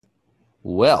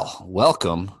Well,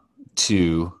 welcome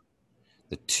to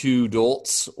the Two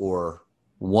Dolts or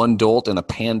One Dolt and a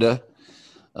Panda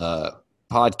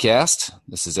podcast.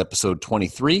 This is episode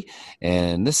 23,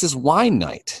 and this is wine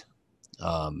night.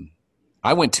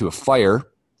 I went to a fire,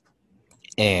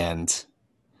 and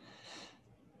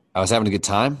I was having a good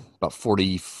time, about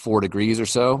 44 degrees or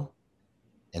so,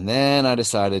 and then I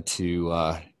decided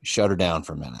to shut her down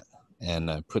for a minute, and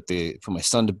I put my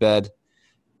son to bed,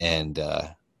 and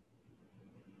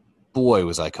boy,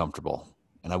 was I comfortable.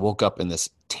 And I woke up in this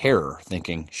terror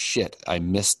thinking, shit, I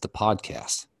missed the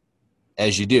podcast.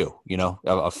 As you do,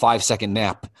 a 5-second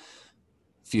nap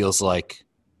feels like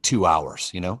 2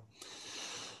 hours,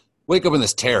 Wake up in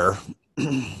this terror.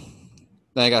 Then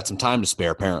I got some time to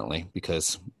spare, apparently,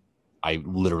 because I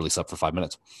literally slept for 5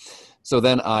 minutes. So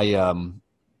then I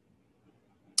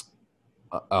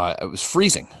was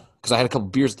freezing because I had a couple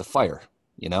beers at the fire,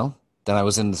 Then I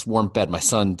was in this warm bed. My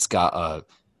son's got a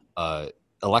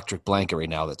electric blanket right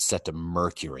now that's set to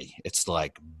mercury. It's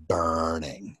like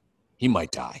burning. He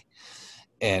might die.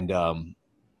 And I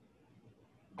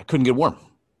couldn't get warm.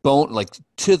 Like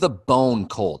to the bone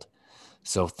cold.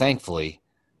 So thankfully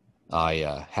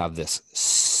I have this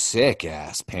sick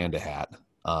ass panda hat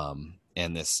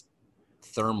and this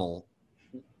thermal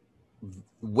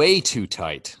way too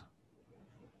tight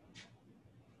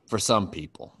for some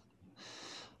people.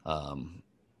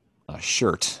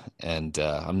 Shirt, and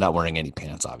I'm not wearing any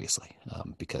pants, obviously,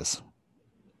 because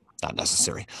not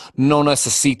necessary. No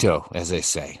necesito, as they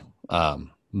say.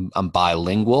 I'm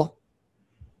bilingual,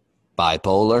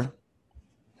 bipolar.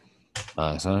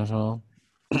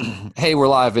 Hey, we're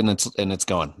live, and it's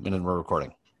going, and we're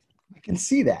recording. I can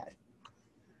see that.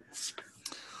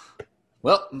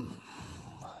 Well,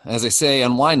 as they say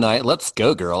on wine night, let's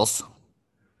go, girls.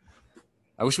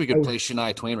 I wish we could play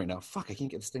Shania Twain right now. Fuck, I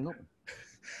can't get this thing open.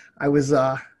 I was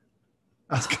going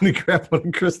to grab one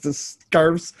of Krista's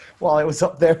scarves while I was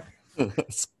up there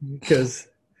because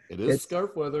it's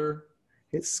scarf weather.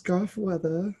 It's scarf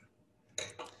weather.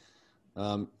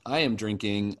 I am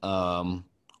drinking Honorero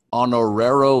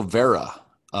Vera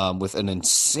with an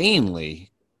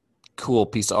insanely cool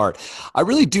piece of art. I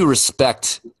really do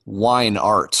respect wine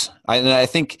art. I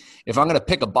think if I'm going to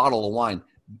pick a bottle of wine,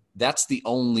 that's the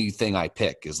only thing I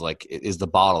pick is the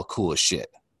bottle cool as shit,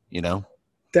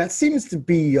 That seems to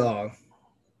be a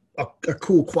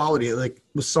cool quality. Like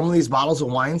with some of these bottles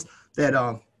of wines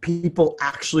that people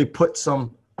actually put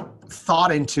some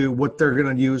thought into what they're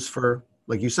going to use for,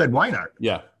 like you said, wine art.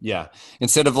 Yeah, yeah.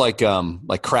 Instead of like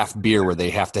craft beer where they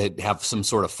have to have some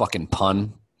sort of fucking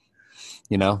pun,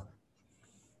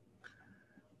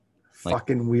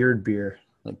 Fucking weird beer.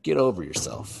 Like, get over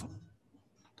yourself.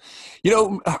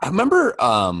 I remember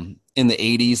in the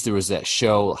 80s, there was that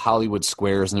show, Hollywood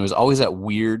Squares, and there was always that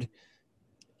weird,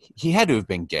 he had to have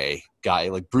been gay guy,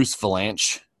 like Bruce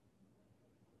Valanche.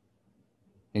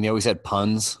 And he always had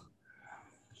puns.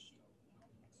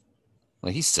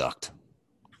 Like, he sucked.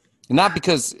 And not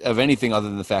because of anything other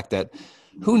than the fact that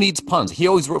who needs puns? He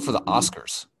always wrote for the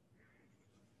Oscars.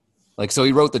 Like, so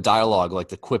he wrote the dialogue, like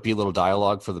the quippy little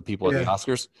dialogue for the people at the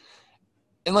Oscars.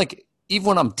 And like, even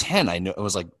when I'm 10, I know it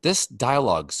was like, this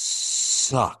dialogue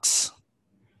sucks.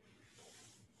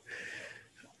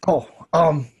 Oh,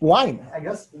 wine. I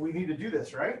guess we need to do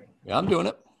this, right? Yeah, I'm doing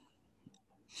it.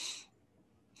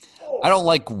 I don't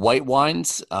like white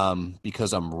wines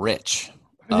because I'm rich.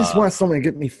 I just want someone to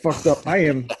get me fucked up. I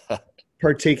am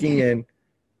partaking in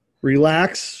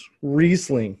Relax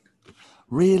Riesling.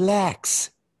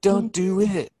 Relax. Don't do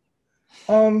it.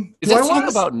 Is that song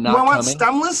about not coming? Do I want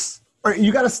stemless? Or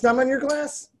you got a stem on your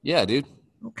glass? Yeah, dude.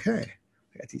 Okay.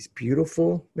 I got these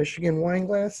beautiful Michigan wine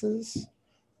glasses.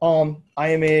 I am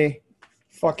not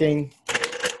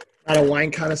a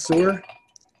wine connoisseur.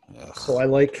 Ugh. So I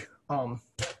like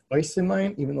ice in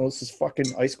mine, even though this is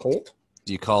fucking ice cold.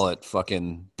 Do you call it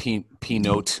fucking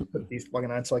Pinot? Put these fucking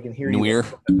on so I can hear Noir?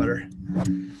 You better.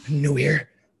 Noir.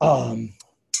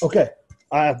 Okay.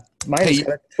 Mine's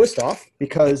got a twist off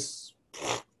because.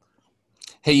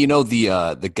 Hey,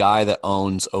 the guy that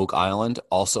owns Oak Island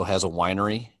also has a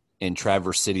winery in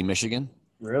Traverse City, Michigan?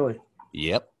 Really?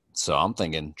 Yep. So I'm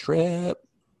thinking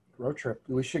road trip.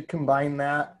 We should combine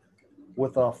that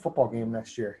with a football game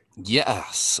next year.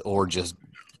 Yes, or just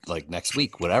like next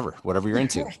week, whatever you're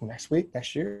into. Next week,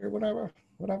 next year, whatever.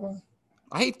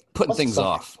 I hate putting things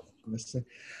off.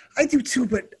 I do too,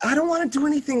 but I don't want to do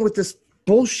anything with this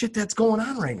bullshit that's going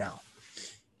on right now.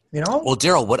 Well,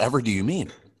 Daryl, whatever do you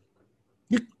mean?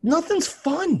 Nothing's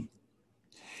fun.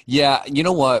 Yeah, you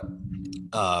know what?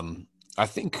 I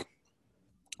think.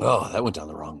 Oh, that went down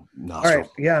the wrong nostril. All right,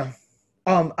 yeah.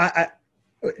 I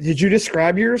did you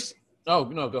describe yours? Oh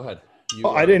no, go ahead.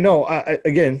 I didn't know. I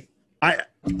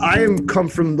am come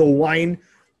from the wine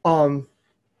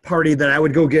party that I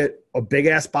would go get a big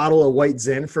ass bottle of White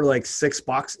Zin for like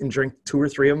 $6 and drink 2 or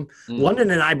 3 of them.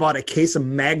 London and I bought a case of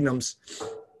Magnums.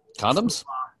 Condoms?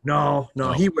 No,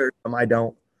 Oh. he wears them. I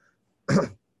don't.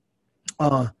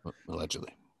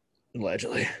 Allegedly. What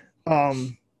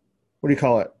do you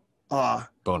call it?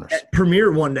 Boners. At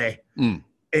Premiere one day,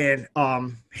 and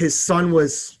his son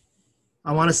was,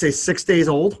 I want to say 6 days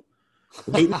old.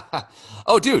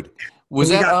 Oh, dude, was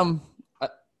We that got-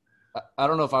 I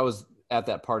don't know if I was at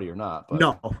that party or not, but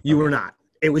No, you were not.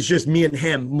 It was just me and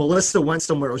him. Melissa went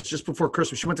somewhere. It was just before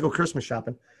Christmas. She went to go Christmas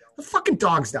shopping. The fucking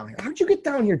dog's down here. How'd you get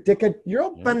down here, dickhead? You're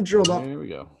all Benadrylled up. Here we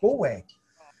go. Go away.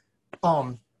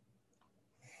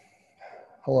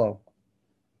 Hello,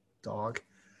 dog.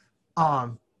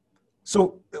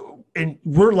 So, and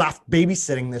we're left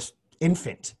babysitting this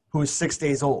infant who is 6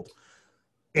 days old,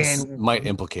 This and might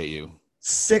implicate you.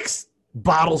 6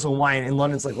 bottles of wine. And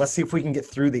London's like, let's see if we can get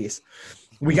through these.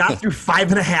 We got through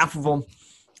 5.5 of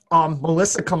them.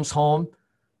 Melissa comes home,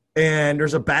 and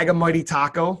there's a bag of Mighty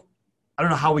Taco. I don't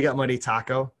know how we got Mighty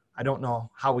Taco. I don't know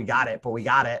how we got it, but we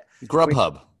got it.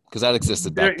 Grubhub, because that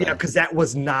existed back then. Yeah, because that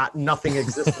was nothing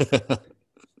existed.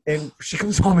 And she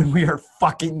comes home, and we are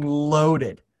fucking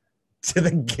loaded to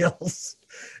the gills.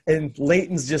 And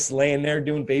Leighton's just laying there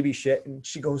doing baby shit. And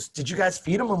she goes, did you guys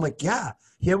feed him? I'm like, yeah.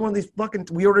 He had one of these fucking,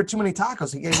 we ordered too many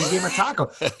tacos. He gave him a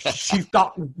taco. She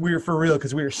thought we were for real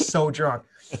because we were so drunk.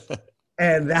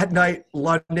 And that night,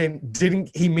 London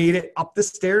he made it up the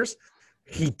stairs.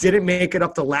 He didn't make it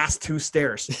up the last 2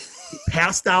 stairs. He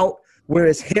passed out where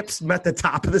his hips met the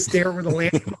top of the stair where the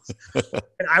landing was.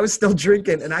 And I was still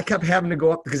drinking, and I kept having to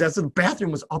go up because the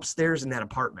bathroom was upstairs in that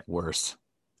apartment. Worst.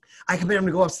 I kept having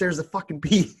to go upstairs to fucking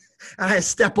pee. And I had to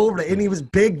step over it, and he was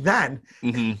big then.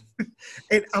 Mm-hmm.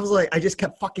 And I was like, I just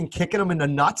kept fucking kicking him in the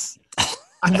nuts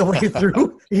on the way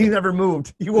through. He never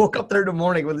moved. He woke up there in the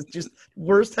morning with just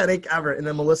worst headache ever. And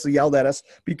then Melissa yelled at us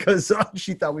because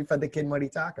she thought we fed the kid Mighty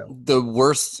Taco. The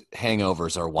worst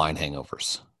hangovers are wine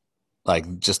hangovers.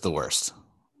 Like, just the worst.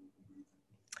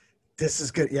 This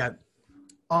is good. Yeah.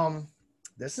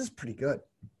 This is pretty good.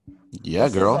 Yeah,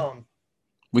 This girl. is,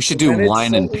 We should do Bennett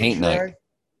wine and Sully paint night.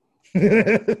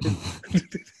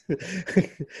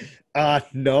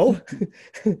 No.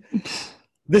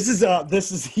 This is all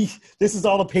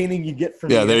the painting you get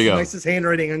from Yeah, me. there you That's go. the nicest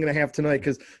handwriting I'm gonna have tonight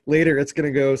because later it's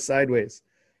gonna go sideways.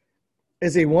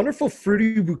 Is a wonderful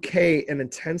fruity bouquet and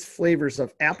intense flavors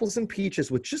of apples and peaches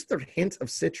with just a hint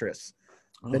of citrus.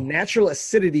 The Oh. natural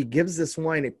acidity gives this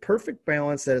wine a perfect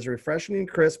balance that is refreshing and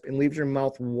crisp and leaves your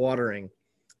mouth watering.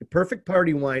 A perfect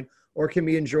party wine, or can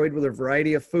be enjoyed with a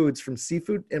variety of foods from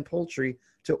seafood and poultry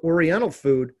to oriental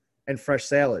food and fresh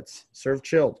salads. Served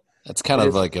chilled. That's kind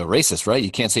of like a racist, right? You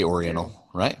can't say Oriental,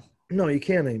 right? No, you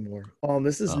can't anymore.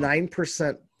 This is Oh.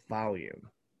 9% volume.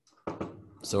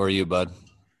 So are you, bud.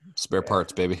 Spare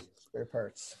parts, baby. Spare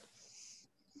parts.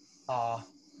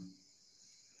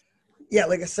 Yeah,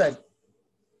 like I said,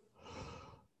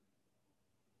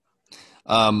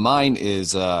 Mine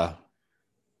is the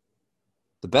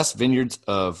best vineyards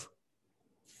of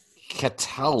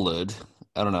Catalud.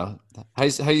 I don't know. How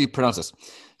do you pronounce this?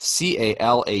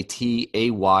 Calatayud.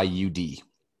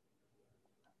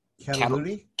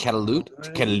 Cataludi.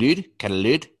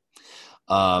 Catalud.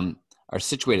 Are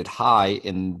situated high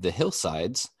in the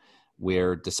hillsides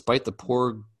where, despite the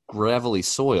poor gravelly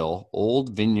soil,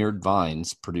 old vineyard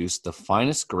vines produce the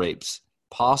finest grapes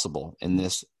possible in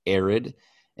this arid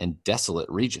and desolate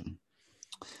region.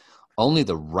 Only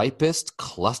the ripest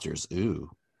clusters,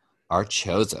 are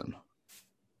chosen,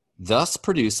 thus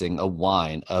producing a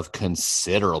wine of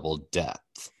considerable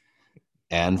depth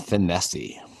and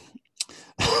finesse.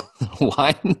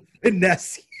 Wine.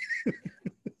 Finesse.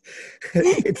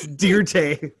 It's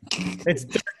Dirte.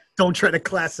 Don't try to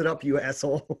class it up, you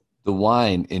asshole. The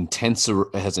wine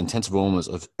has intense aromas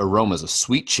of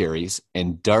sweet cherries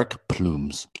and dark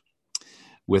plumes,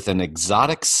 with an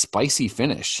exotic spicy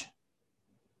finish,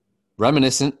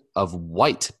 reminiscent of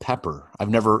white pepper. I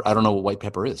don't know what white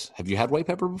pepper is. Have you had white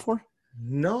pepper before?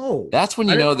 No. That's when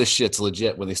you know this shit's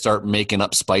legit, when they start making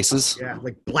up spices. Yeah,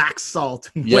 like black salt.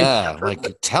 And white Yeah, pepper.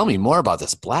 like tell me more about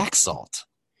this black salt.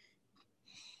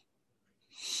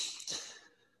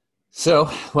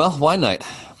 So, well, wine night.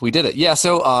 We did it. Yeah,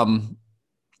 so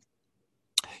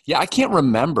I can't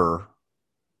remember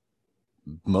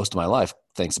most of my life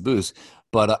thanks to booze,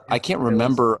 but I can't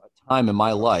remember a time in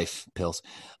my life,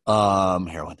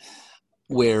 heroin,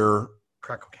 where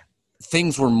Crack cocaine.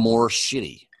 things were more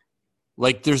shitty.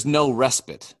 Like there's no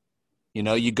respite. You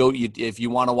know, if you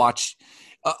want to watch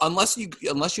unless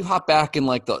you hop back in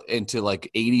into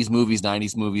 80s movies,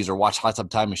 90s movies, or watch Hot Tub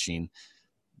Time Machine,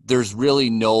 there's really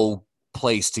no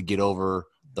place to get over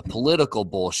the political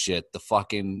bullshit, the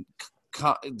fucking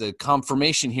the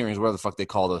confirmation hearings, whatever the fuck they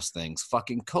call those things,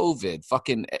 fucking COVID,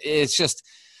 fucking, it's just,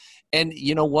 and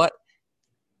you know what?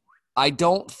 I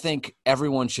don't think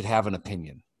everyone should have an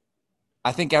opinion.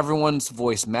 I think everyone's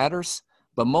voice matters,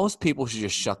 but most people should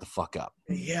just shut the fuck up.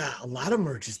 Yeah, a lot of them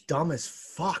are just dumb as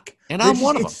fuck. And I'm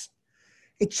one of them.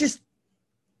 It's just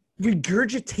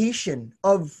regurgitation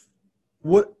of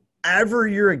whatever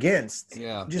you're against.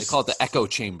 Yeah, they call it the echo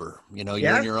chamber. You're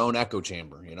in your own echo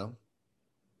chamber,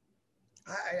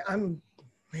 I'm,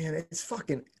 man, it's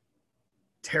fucking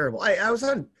terrible. I was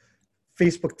on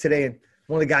Facebook today, and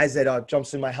one of the guys that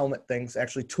jumps in my helmet things,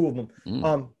 actually two of them,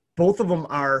 both of them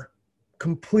are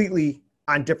completely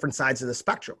on different sides of the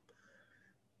spectrum.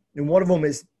 And one of them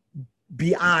is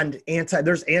beyond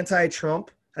there's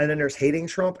anti-Trump, and then there's hating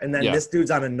Trump, and then this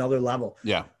dude's on another level.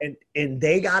 Yeah. And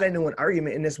they got into an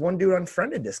argument, and this one dude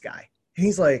unfriended this guy. And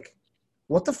he's like,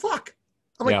 what the fuck?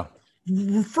 I'm like,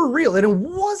 for real. And it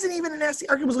wasn't even a nasty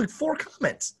argument. It was like 4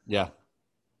 comments. Yeah.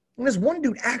 And this one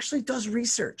dude actually does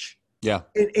research. Yeah.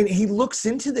 And he looks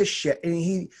into this shit.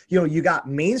 And you got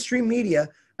mainstream media,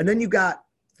 and then you got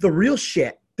the real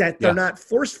shit that they're not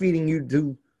force feeding you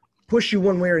to push you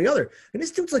one way or the other. And this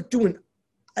dude's like doing,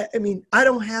 I mean, I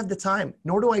don't have the time,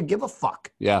 nor do I give a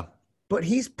fuck. Yeah. But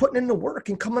he's putting in the work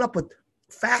and coming up with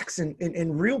facts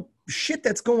and real shit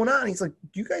that's going on. He's like,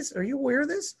 are you aware of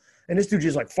this? And this dude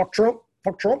just like, fuck Trump,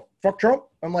 fuck Trump, fuck Trump.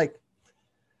 I'm like,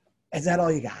 is that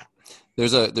all you got?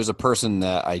 There's a person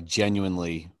that I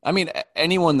genuinely, I mean,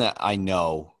 anyone that I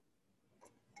know,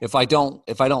 if I don't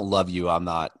love you, I'm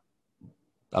not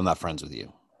friends with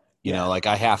you. You know, like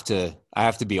I have to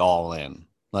be all in.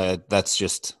 Like that's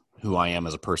just who I am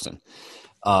as a person.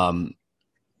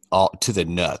 All to the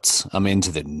nuts. I'm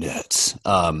into the nuts.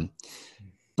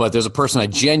 But there's a person I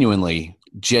genuinely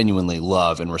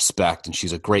love and respect, and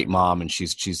she's a great mom, and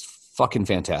she's fucking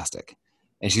fantastic,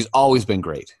 and she's always been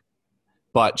great.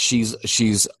 But she's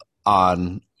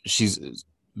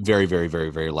very, very,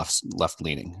 very, very left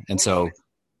leaning, and so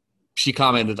she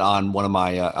commented on one of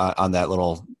my on that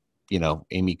little,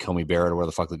 Amy Comey Barrett or whatever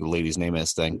the fuck the lady's name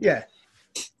is thing. Yeah.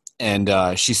 And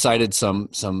she cited some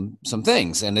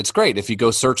things, and it's great. If you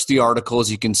go search the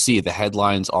articles, you can see the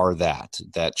headlines are that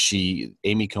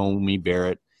Amy Coney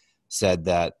Barrett said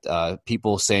that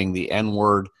people saying the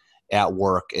N-word at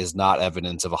work is not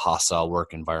evidence of a hostile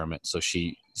work environment. So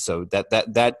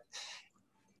that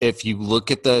if you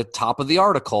look at the top of the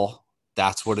article,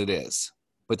 that's what it is.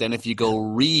 But then if you go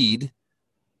read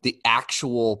the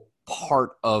actual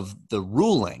part of the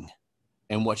ruling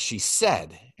and what she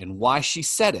said and why she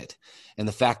said it, and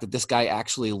the fact that this guy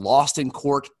actually lost in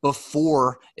court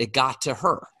before it got to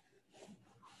her,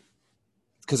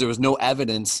 because there was no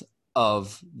evidence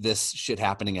of this shit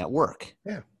happening at work.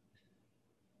 Yeah.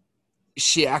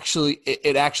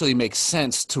 It actually makes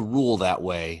sense to rule that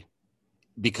way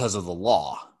because of the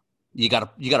law. You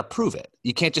gotta prove it.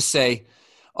 You can't just say,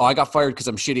 oh, I got fired because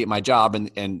I'm shitty at my job,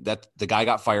 and that the guy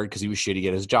got fired because he was shitty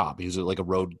at his job. He was like a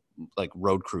road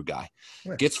crew guy.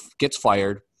 Yeah. Gets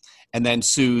fired, and then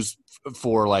sues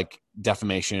for like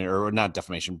defamation, or not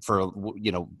defamation, for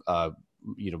he's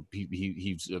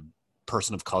a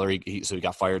person of color. So he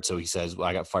got fired. So he says, well,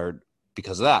 I got fired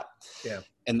because of that. Yeah.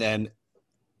 And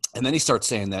then he starts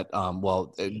saying that,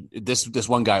 this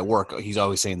one guy at work, he's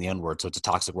always saying the N-word, so it's a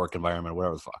toxic work environment,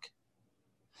 whatever the fuck.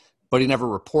 But he never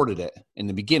reported it in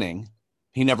the beginning.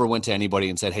 He never went to anybody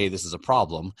and said, hey, this is a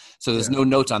problem. So there's no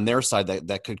notes on their side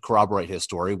that could corroborate his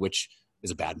story, which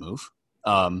is a bad move.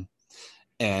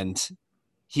 And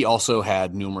he also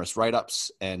had numerous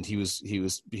write-ups, and he was a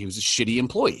shitty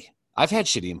employee. I've had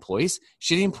shitty employees.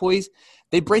 Shitty employees,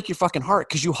 they break your fucking heart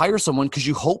because you hire someone because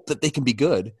you hope that they can be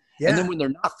good. Yeah. And then when they're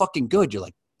not fucking good, you're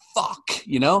like, fuck,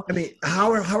 I mean,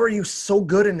 how are you so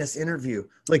good in this interview?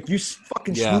 Like, you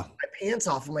fucking swooped my pants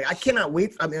off. I'm like, I cannot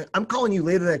wait. I mean, I'm calling you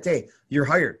later that day. You're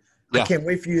hired. Yeah. I can't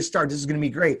wait for you to start. This is going to be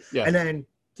great. Yeah. And then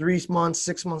 3 months,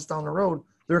 6 months down the road,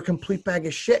 they're a complete bag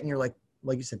of shit. And you're like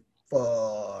you said,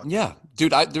 fuck. Yeah,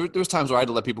 dude, there was times where I had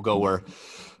to let people go where,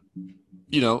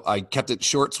 I kept it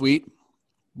short, sweet.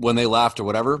 When they laughed or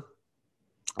whatever,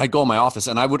 I'd go in my office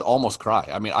and I would almost cry.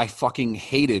 I mean, I fucking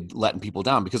hated letting people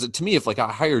down, because to me, if like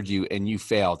I hired you and you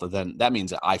failed, then that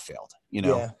means that I failed,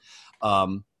 Yeah.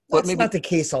 But that's not the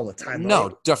case all the time. No,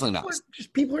 right? Definitely not.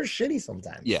 People are shitty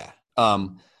sometimes. Yeah,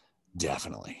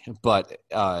 definitely. But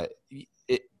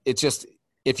it's just,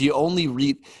 if you only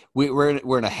read,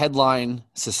 we're in a headline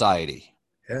society.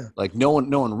 Yeah. Like no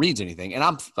one reads anything, and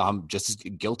I'm just as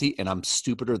guilty, and I'm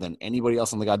stupider than anybody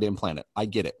else on the goddamn planet. I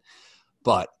get it,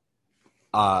 but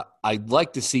I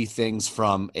like to see things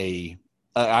from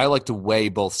I like to weigh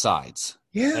both sides.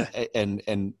 Yeah.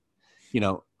 And you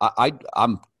know,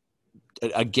 I'm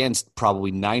against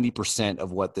probably 90%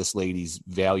 of what this lady's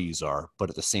values are, but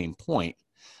at the same point,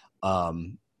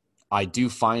 I do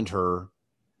find her.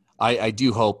 I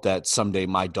do hope that someday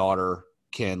my daughter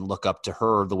can look up to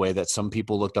her the way that some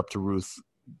people looked up to Ruth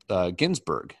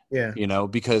Ginsburg. Yeah. You know,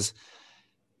 because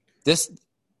this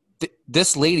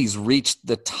lady's reached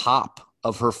the top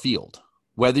of her field.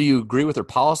 Whether you agree with her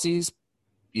policies,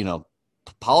 you know,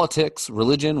 politics,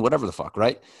 religion, whatever the fuck,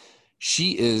 right?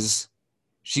 She's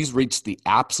reached the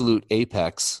absolute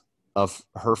apex of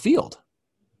her field.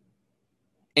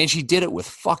 And she did it with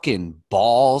fucking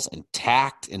balls and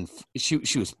tact, and she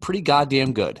was pretty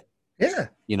goddamn good. Yeah.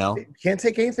 You know? You can't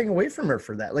take anything away from her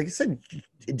for that. Like I said,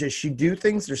 does she do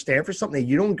things or stand for something that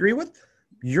you don't agree with?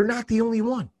 You're not the only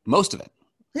one. Most of it.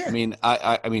 Yeah. I mean,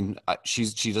 I mean, she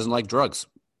doesn't like drugs.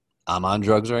 I'm on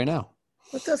drugs right now.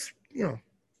 But that's, you know,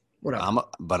 whatever.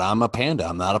 But I'm a panda.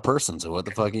 I'm not a person. So what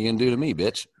the fuck are you gonna do to me,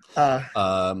 bitch?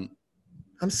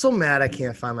 I'm so mad I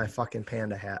can't find my fucking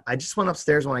panda hat. I just went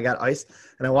upstairs when I got ice,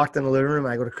 and I walked in the living room,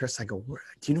 and I go to Chris. I go,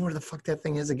 do you know where the fuck that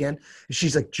thing is again? And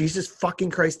she's like, Jesus fucking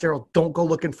Christ, Daryl, don't go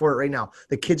looking for it right now.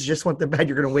 The kids just went to bed.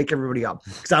 You're going to wake everybody up.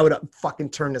 Because I would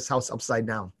fucking turn this house upside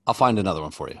down. I'll find another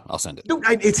one for you. I'll send it. Dude,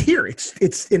 it's here.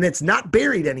 It's not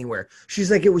buried anywhere.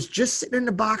 She's like, it was just sitting in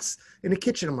the box in the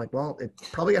kitchen. I'm like, well, it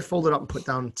probably got folded up and put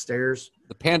downstairs.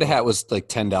 The panda hat was like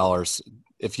 $10.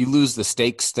 If you lose the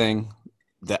stakes thing,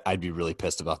 that I'd be really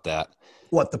pissed about that.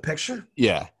 What, the picture?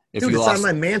 Yeah. If Dude, you it's lost, on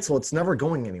my mantle. It's never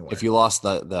going anywhere. If you lost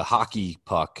the hockey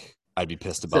puck, I'd be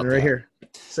pissed about that.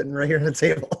 Sitting right here on the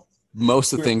table.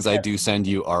 Most of the things I do send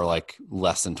you are like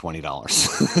less than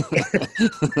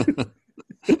 $20.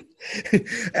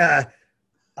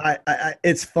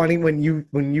 It's funny when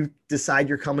you decide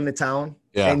you're coming to town,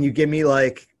 and you give me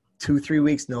like 2-3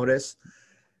 weeks notice,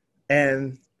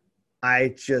 and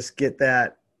I just get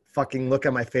that fucking look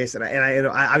on my face, and I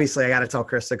obviously I got to tell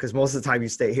Krista, because most of the time you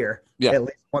stay here at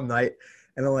least one night,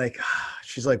 and I'm like,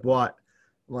 she's like, what?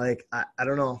 I'm like, I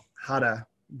don't know how to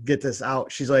get this out.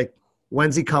 She's like,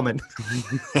 when's he coming?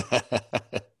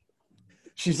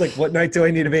 She's like, what night do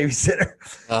I need a babysitter?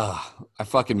 I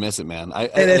fucking miss it, man.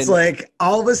 It's like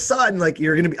all of a sudden, like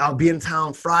I'll be in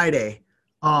town Friday.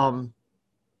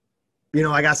 You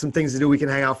know, I got some things to do. We can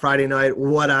hang out Friday night,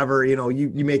 whatever. You know,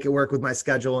 you make it work with my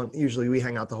schedule, and usually we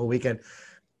hang out the whole weekend.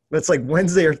 But it's like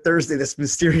Wednesday or Thursday, this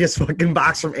mysterious fucking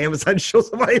box from Amazon shows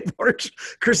up on my porch.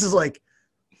 Chris is like,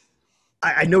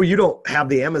 I know you don't have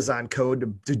the Amazon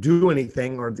code to do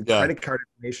anything or the credit card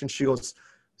information. She goes,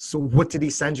 so what did he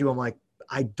send you? I'm like,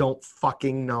 I don't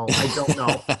fucking know. I don't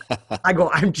know. I go,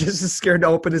 I'm just as scared to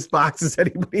open this box as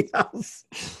anybody else.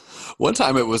 One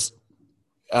time it was,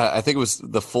 I think it was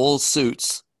the full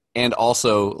suits and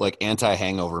also like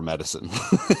anti-hangover medicine.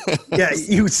 Yeah,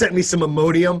 you sent me some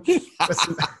Imodium.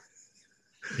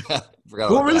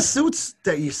 What were the suits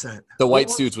that you sent? The white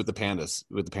suits with the pandas,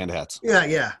 with the panda hats.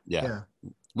 Yeah.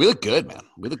 We look good, man.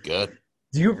 We look good.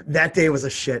 That day was a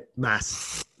shit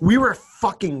mess. We were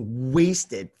fucking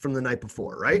wasted from the night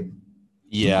before, right?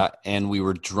 Yeah, and we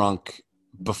were drunk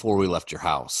before we left your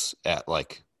house at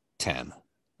like 10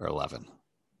 or 11.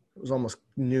 It was almost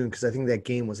noon because I think that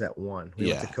game was at 1. We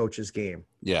went to Coach's game.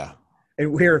 Yeah.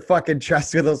 And we were fucking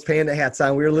dressed with those panda hats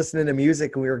on. We were listening to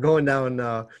music, and we were going down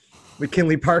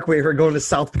McKinley Parkway. We were going to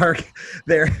South Park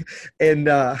there. And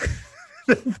the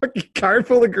fucking car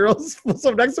full of girls was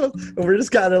up next to us. And we're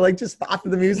just kind of like just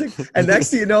popping the music. And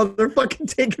next thing you know, they're fucking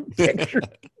taking pictures.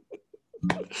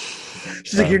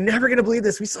 She's like, you're never going to believe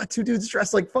this. We saw 2 dudes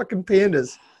dressed like fucking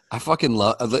pandas. I fucking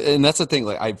love, and that's the thing.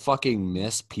 Like, I fucking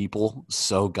miss people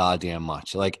so goddamn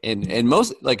much. Like, and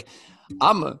most, like,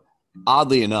 I'm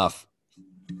oddly enough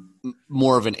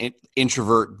more of an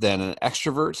introvert than an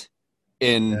extrovert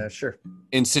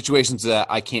in situations that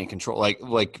I can't control.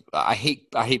 Like I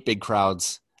hate big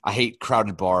crowds. I hate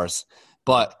crowded bars,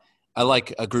 but I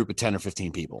like a group of 10 or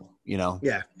 15 people, you know?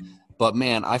 Yeah. But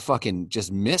man, I fucking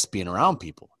just miss being around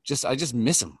people. I just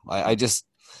miss them. And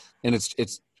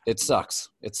it sucks.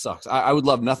 It sucks. I would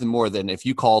love nothing more than if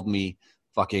you called me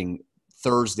fucking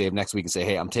Thursday of next week and say,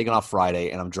 hey, I'm taking off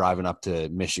Friday and I'm driving up to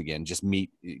Michigan. Just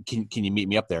can you meet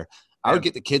me up there? I would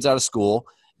get the kids out of school,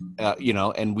 you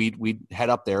know, and we'd head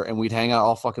up there and we'd hang out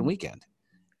all fucking weekend,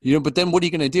 you know, but then what are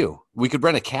you going to do? We could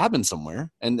rent a cabin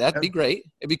somewhere and that'd be great.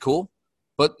 It'd be cool.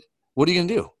 But what are you going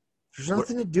to do? There's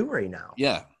nothing to do right now.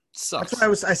 Yeah. Sucks.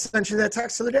 That's why I sent you that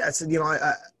text the other day. I said,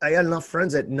 I had enough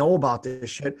friends that know about this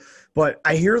shit, but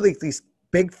I hear like these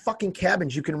big fucking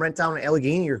cabins you can rent down in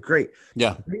Allegheny are great.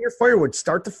 Yeah. Bring your firewood,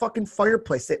 start the fucking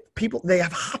fireplace. They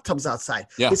have hot tubs outside.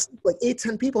 Yeah. It's like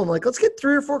 8-10 people. I'm like, let's get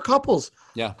 3 or 4 couples.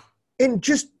 Yeah. And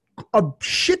just a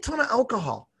shit ton of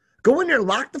alcohol. Go in there,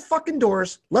 lock the fucking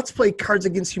doors. Let's play Cards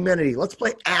Against Humanity. Let's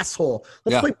play Asshole.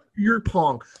 Let's play beer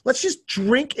pong. Let's just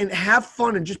drink and have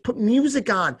fun and just put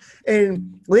music on.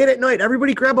 And late at night,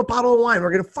 everybody grab a bottle of wine.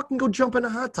 We're going to fucking go jump in a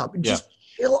hot tub and just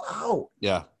chill out.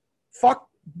 Yeah. Fuck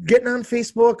getting on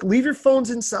Facebook. Leave your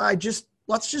phones inside.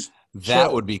 Let's just that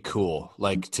chill. would be cool.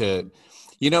 Like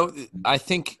I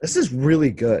think this is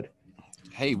really good.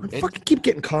 Hey, fucking keep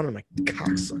getting caught on my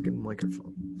cocksucking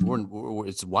microphone.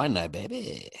 It's wine night,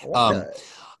 baby.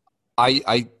 I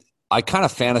kind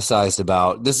of fantasized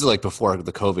about this is like before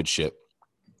the COVID shit.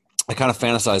 I kind of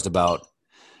fantasized about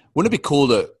wouldn't it be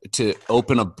cool to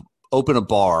open a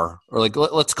bar or like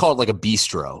let's call it like a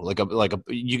bistro, like a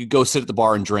you could go sit at the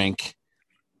bar and drink.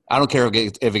 I don't care if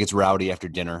it gets rowdy after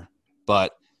dinner,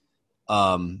 but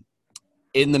in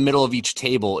the middle of each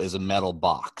table is a metal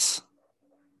box.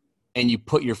 And you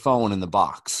put your phone in the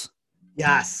box.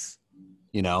 Yes.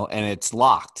 And it's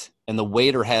locked. And the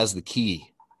waiter has the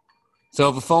key. So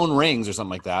if a phone rings or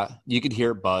something like that, you could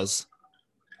hear it buzz.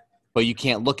 But you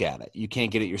can't look at it. You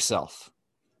can't get it yourself.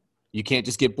 You can't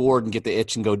just get bored and get the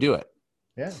itch and go do it.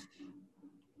 Yeah.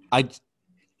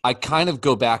 I kind of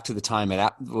go back to the time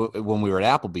when we were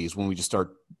at Applebee's when we just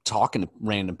start talking to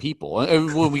random people.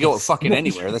 When we go fucking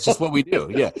anywhere, that's just what we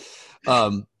do. Yeah.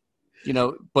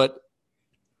 But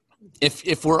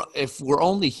if we're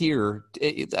only here,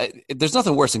 there's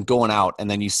nothing worse than going out and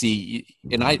then you see,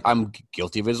 and I'm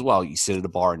guilty of it as well. You sit at a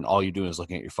bar and all you're doing is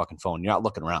looking at your fucking phone. You're not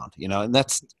looking around, and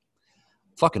that's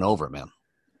fucking over, man.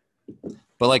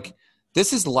 But like,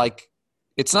 this is like,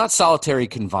 it's not solitary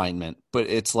confinement, but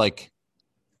it's like,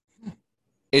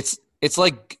 it's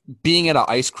like being at an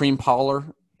ice cream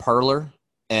parlor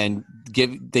and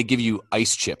they give you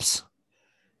ice chips.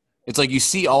 It's like you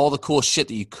see all the cool shit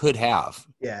that you could have.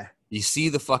 Yeah. You see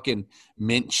the fucking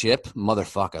mint chip.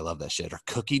 Motherfuck, I love that shit. Or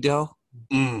cookie dough.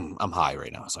 I'm high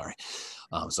right now. Sorry.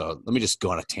 So let me just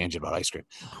go on a tangent about ice cream.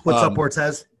 What's up,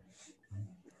 Ortez?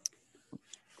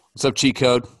 What's up, cheat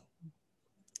code?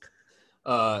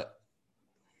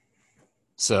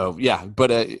 So yeah,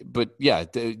 but yeah,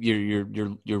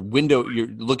 your window. You're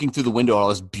looking through the window at all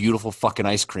this beautiful fucking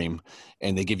ice cream,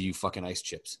 and they give you fucking ice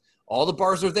chips. All the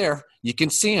bars are there. You can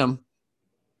see them,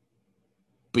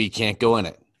 but you can't go in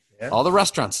it. Yeah. All the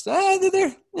restaurants, they're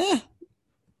there. Yeah.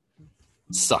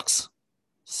 Sucks.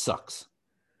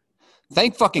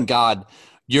 Thank fucking God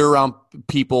you're around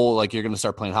people like you're going to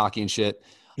start playing hockey and shit.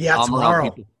 Yeah,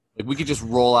 tomorrow. Like we could just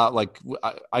roll out. Like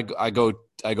I go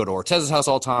to Ortez's house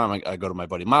all the time. I go to my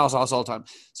buddy Miles' house all the time.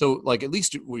 So like at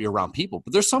least you're around people.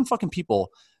 But there's some fucking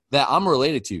people that I'm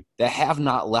related to that have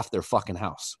not left their fucking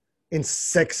house in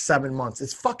 6-7 months.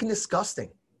 It's fucking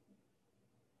disgusting.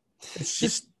 It's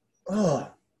just, ugh.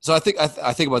 So I think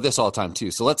about this all the time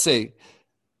too. So let's say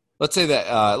that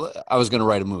I was going to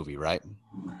write a movie, right?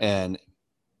 And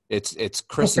it's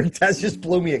Chris. That just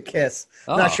blew me a kiss.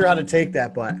 Oh. Not sure how to take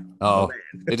that, but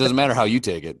it doesn't matter how you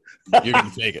take it. You're going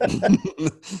to take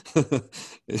it.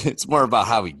 It's more about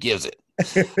how he gives it.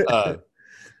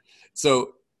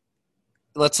 So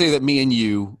let's say that me and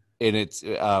you. And it's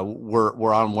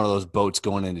we're on one of those boats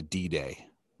going into D-Day,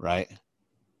 right?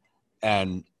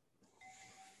 And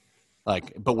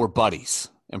like, but we're buddies,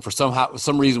 and for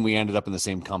some reason we ended up in the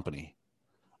same company.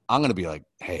 I'm gonna be like,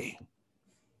 hey,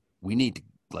 we need to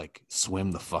like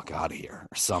swim the fuck out of here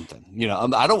or something.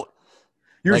 I don't.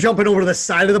 You're like, jumping over to the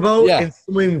side of the boat and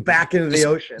swimming back into the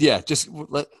ocean. Yeah,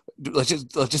 let's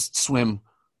just swim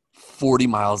 40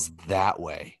 miles that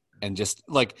way, and just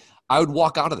like I would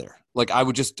walk out of there. Like I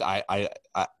would just, I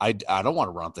don't want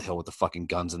to run up the hill with the fucking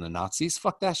guns and the Nazis.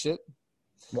 Fuck that shit.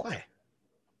 Why?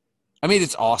 I mean,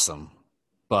 it's awesome,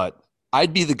 but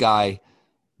I'd be the guy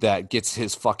that gets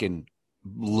his fucking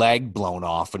leg blown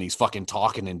off and he's fucking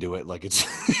talking into it like it's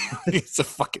it's a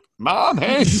fucking mom.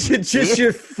 Hey, just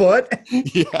your foot.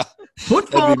 Yeah,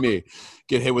 that'd be me.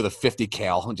 Get hit with a 50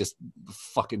 cal and just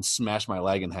fucking smash my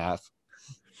leg in half.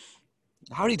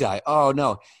 How'd he die? Oh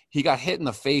no. He got hit in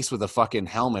the face with a fucking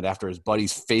helmet after his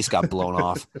buddy's face got blown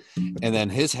off, and then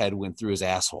his head went through his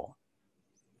asshole.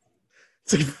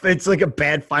 It's like a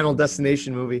bad Final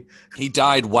Destination movie. He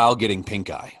died while getting pink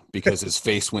eye because his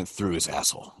face went through his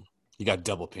asshole. He got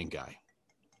double pink eye.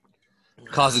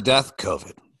 Cause of death,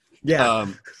 COVID. Yeah.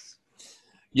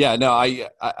 Yeah. No, I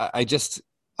would just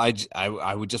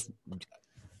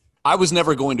I was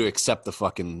never going to accept the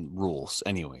fucking rules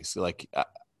anyways. Like,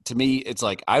 to me, it's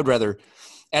like I'd rather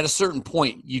at a certain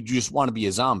point you just want to be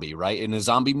a zombie, right? In a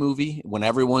zombie movie, when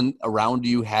everyone around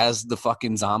you has the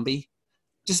fucking zombie,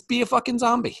 just be a fucking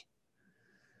zombie.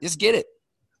 Just get it.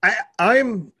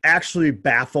 I'm actually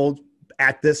baffled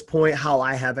at this point how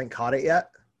I haven't caught it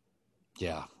yet.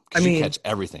 Yeah. I mean, you catch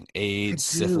everything. AIDS,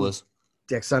 syphilis.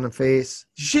 Dicks on the face.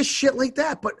 Just shit like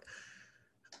that. But,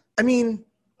 I mean,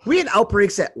 we had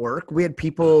outbreaks at work. We had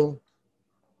people.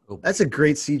 That's a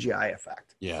great CGI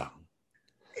effect. Yeah.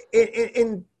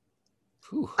 And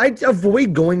I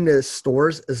avoid going to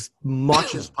stores as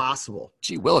much as possible.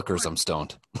 Gee willikers, I'm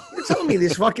stoned. You're telling me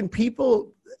these fucking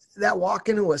people that walk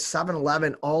into a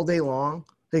 7-Eleven all day long,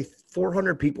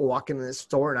 400 people walk into this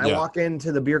store, and I walk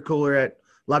into the beer cooler at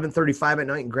 11:35 at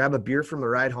night and grab a beer from the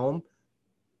ride home,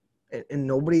 and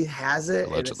nobody has it,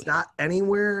 Allegedly. and it's not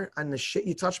anywhere on the shit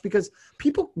you touch, because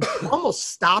people almost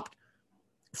stopped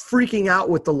freaking out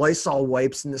with the Lysol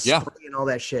wipes and the spray and all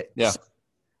that shit. Yeah. So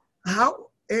how?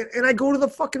 And I go to the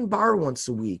fucking bar once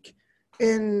a week,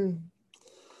 and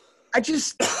I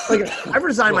just like I've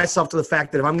resigned myself to the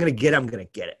fact that if I'm gonna get it, I'm gonna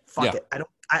get it. Fuck it.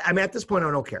 I'm at this point.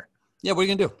 I don't care. Yeah. What are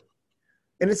you gonna do?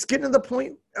 And it's getting to the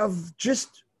point of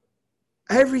just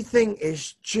everything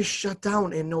is just shut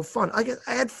down and no fun. I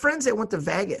had friends that went to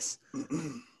Vegas.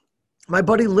 My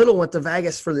buddy Little went to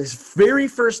Vegas for this very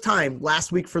first time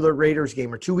last week for the Raiders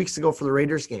game, or 2 weeks ago for the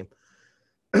Raiders game.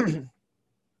 And,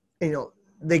 you know,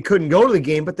 they couldn't go to the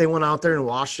game, but they went out there and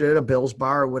watched it at a Bills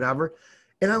bar or whatever.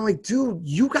 And I'm like, dude,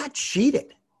 you got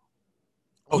cheated.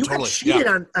 Oh, you totally. got cheated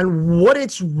on what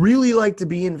it's really like to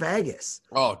be in Vegas.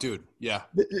 Oh, dude. Yeah.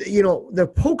 You know, the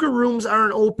poker rooms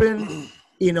aren't open.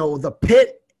 You know, the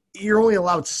pit, you're only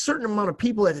allowed a certain amount of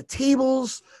people at the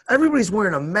tables. Everybody's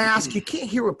wearing a mask. You can't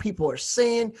hear what people are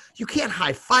saying. You can't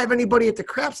high five anybody at the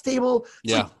craps table.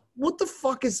 It's like, what the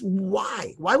fuck is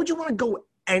why? Why would you want to go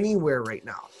anywhere right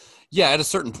now? Yeah, at a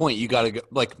certain point, you got to go.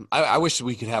 Like, I wish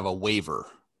we could have a waiver.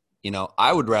 You know,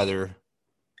 I would rather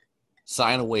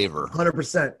sign a waiver.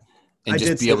 100%. And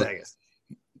just be able to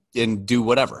and do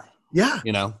whatever. Yeah.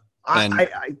 You know, and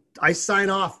I sign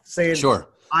off saying, sure,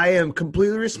 I am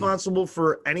completely responsible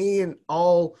for any and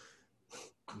all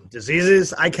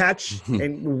diseases I catch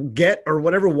and get or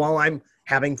whatever while I'm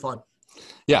having fun.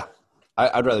 Yeah,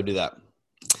 I'd rather do that.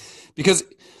 Because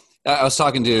I was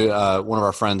talking to one of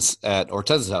our friends at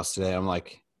Ortez's house today. I'm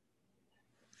like,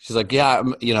 she's like, yeah,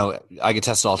 you know, I get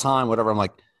tested all the time, whatever. I'm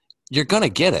like, you're going to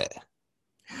get it.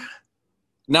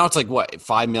 Now it's like, what,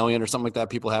 5 million or something like that?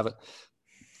 People have it.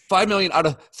 5 million out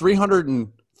of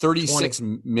 336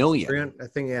 million. I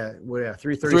think,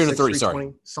 336, 330,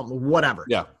 sorry. Something, whatever.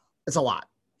 Yeah. It's a lot.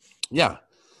 Yeah.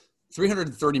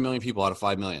 330 million people out of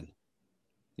 5 million.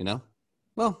 You know?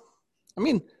 Well, I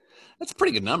mean, that's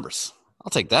pretty good numbers. I'll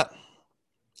take that.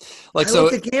 Like, I so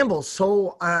like to gamble.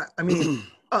 So, I mean,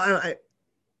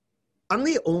 I'm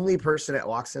the only person that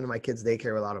walks into my kid's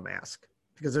daycare without a mask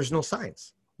because there's no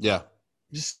signs. Yeah.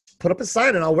 Just put up a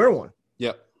sign and I'll wear one.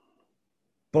 Yep.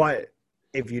 But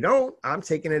if you don't, I'm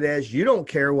taking it as you don't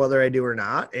care whether I do or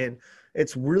not. And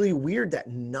it's really weird that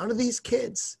none of these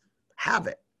kids have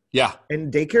it. Yeah.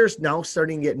 And daycare is now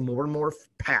starting to get more and more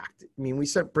packed. I mean, we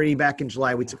sent Brady back in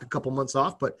July. We took a couple months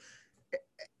off, but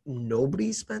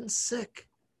nobody's been sick.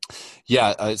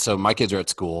 Yeah. So my kids are at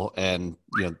school and,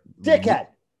 you know, Dickhead.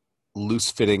 Loose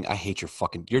fitting. I hate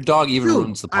your dog even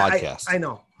ruins the podcast. I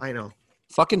know.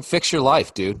 Fucking fix your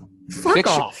life, dude. Fuck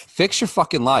off. Fix your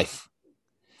fucking life.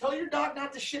 Tell your dog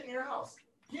not to shit in your house.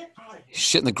 Get out of here.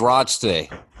 Shit in the garage today.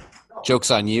 No. Joke's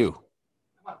on you.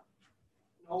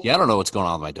 No. Yeah, I don't know what's going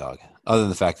on with my dog, other than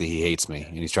the fact that he hates me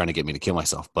and he's trying to get me to kill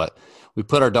myself. But we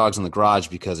put our dogs in the garage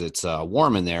because it's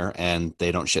warm in there and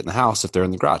they don't shit in the house if they're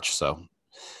in the garage. So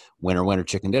winter,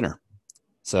 chicken dinner.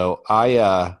 So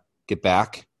I get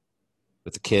back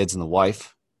with the kids and the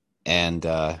wife, and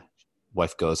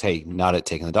wife goes, hey, not it,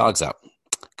 taking the dogs out.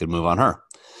 Good move on her.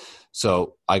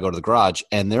 So I go to the garage,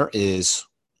 and there is,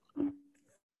 I'm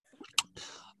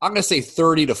going to say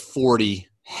 30 to 40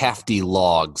 hefty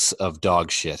logs of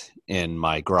dog shit in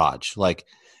my garage. Like,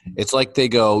 it's like they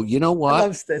go, you know what? I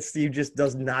love that Steve just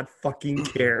does not fucking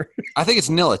care. I think it's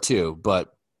Nilla too,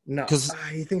 but no,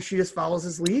 you think she just follows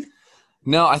his lead?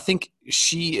 No, I think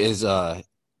she is.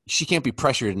 She can't be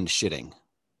pressured into shitting.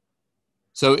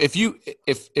 So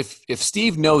if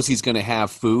Steve knows he's going to have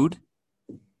food,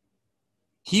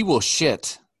 he will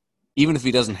shit, even if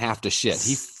he doesn't have to shit.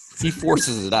 He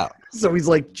forces it out. So he's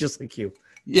like just like you.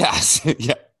 Yes,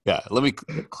 yeah. Let me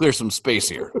clear some space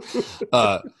here.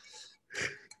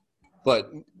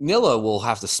 But Nilla will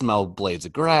have to smell blades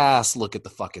of grass, look at the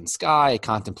fucking sky,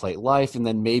 contemplate life, and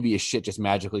then maybe a shit just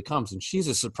magically comes. And she's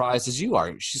as surprised as you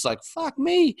are. She's like, fuck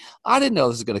me. I didn't know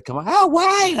this was going to come out. Oh,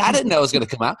 wait. I didn't know it was going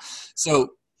to come out. So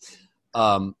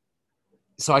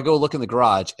I go look in the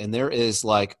garage, and there is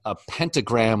like a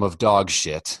pentagram of dog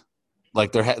shit.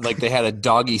 Like they had a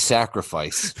doggy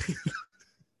sacrifice.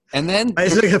 And then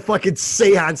it's like a fucking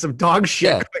seance of dog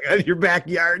shit going on in your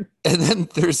backyard. And then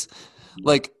there's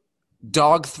like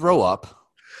dog throw up,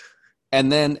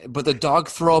 but the dog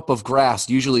throw up of grass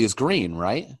usually is green,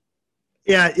 right?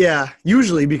 Yeah.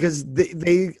 Usually because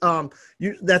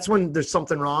that's when there's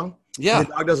something wrong. Yeah, the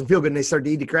dog doesn't feel good, and they start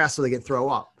to eat the grass, so they can throw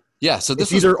up. Yeah, so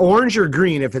this was either orange or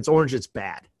green. If it's orange, it's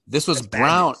bad. This was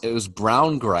brown. It was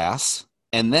brown grass,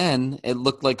 and then it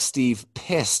looked like Steve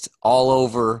pissed all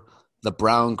over the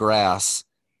brown grass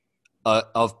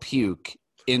of puke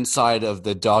inside of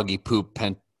the doggy poop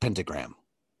pentagram.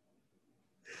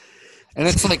 And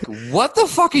it's like, what the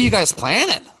fuck are you guys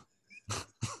planning?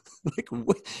 Like,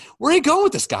 where are you going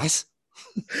with this, guys?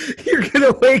 You're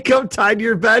going to wake up tied to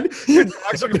your bed. Your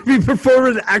dogs are going to be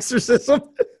performing an exorcism.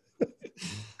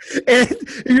 And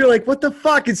you're like, what the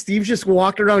fuck? And Steve's just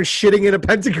walking around shitting in a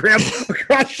pentagram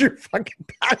across your fucking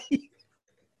body.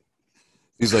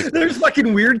 He's like, there's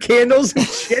fucking weird candles and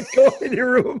shit going in your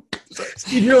room.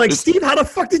 Steve, you're like, Steve, how the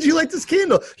fuck did you light this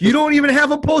candle? You don't even have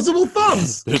opposable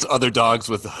thumbs. There's other dogs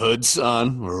with hoods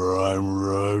on.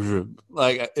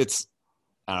 Like, it's,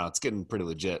 I don't know, it's getting pretty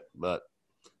legit, but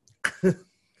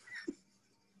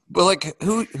like,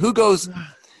 who goes,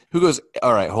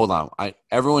 all right, hold on.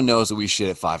 Everyone knows that we shit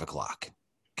at 5:00.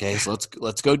 Okay, so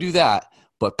let's go do that,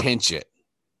 but pinch it.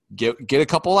 Get a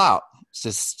couple out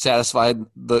to satisfy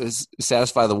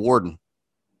the warden.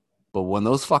 But when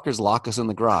those fuckers lock us in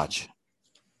the garage,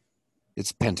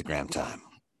 it's pentagram time.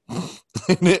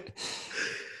 And it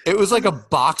was like a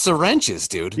box of wrenches,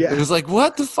 dude. Yeah. It was like,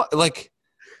 what the fuck? Like,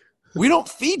 we don't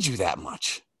feed you that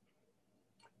much.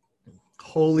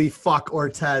 Holy fuck,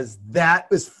 Ortez. That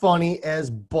was funny as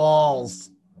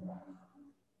balls.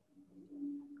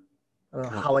 I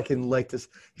don't know how I can like this.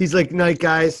 He's like, night,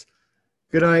 guys.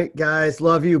 Good night, guys.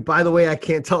 Love you. By the way, I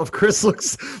can't tell if Chris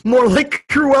looks more like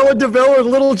Cruella de Vil or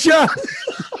Little John.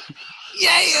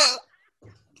 Yeah.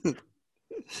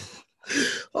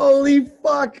 Holy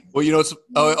fuck. Well, you know,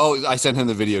 I sent him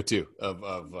the video too of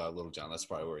Little John. That's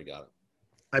probably where he got it.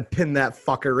 I pinned that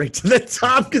fucker right to the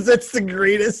top because that's the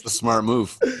greatest. The smart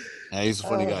move. Yeah, he's a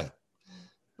funny guy.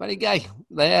 Funny guy.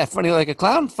 Yeah, funny like a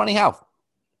clown. Funny how.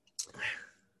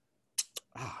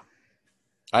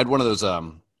 I had one of those.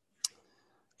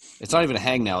 It's not even a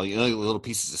hangnail. You know, little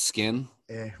pieces of skin.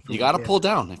 Yeah, you got to pull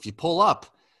down. If you pull up,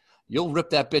 you'll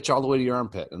rip that bitch all the way to your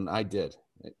armpit. And I did.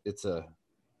 It's a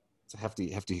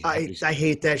hefty. I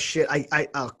hate that shit.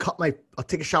 I'll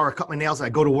take a shower, cut my nails, and I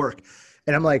go to work.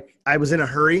 And I'm like, I was in a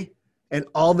hurry, and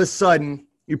all of a sudden,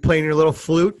 you're playing your little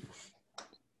flute,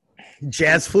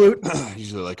 jazz flute.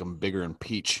 Usually, like I'm bigger and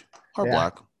peach or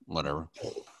black, whatever.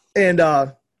 And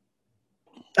I'll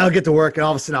get to work, and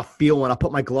all of a sudden, I'll feel when I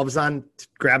put my gloves on to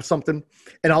grab something,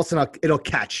 and all of a sudden, it'll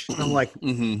catch. And I'm like,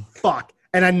 fuck.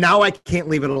 And now I can't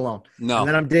leave it alone. No. And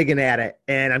then I'm digging at it,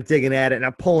 and I'm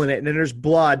pulling it, and then there's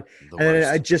blood, and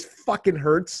then it just fucking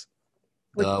hurts.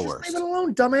 Like, just leave it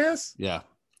alone, dumbass. Yeah.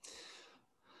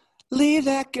 Leave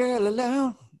that girl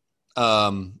alone.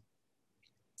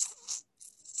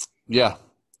 Yeah.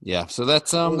 So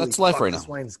that's life right now. This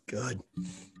wine's good.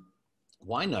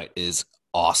 Wine night is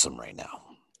awesome right now.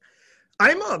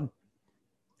 I don't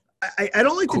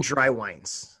like the dry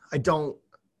wines. I don't.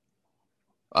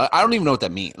 I don't even know what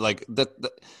that means. Like that.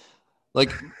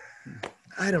 Like.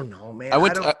 I don't know, man.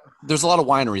 There's a lot of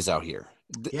wineries out here.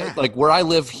 Yeah. Like where I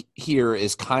live here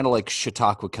is kind of like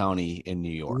Chautauqua County in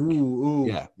New York. Ooh,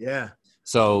 yeah.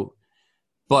 So,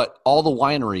 but all the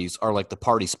wineries are like the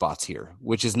party spots here,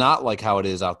 which is not like how it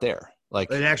is out there.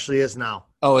 Like it actually is now.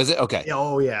 Oh, is it? Okay.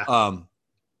 Oh, yeah.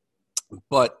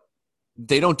 But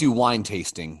they don't do wine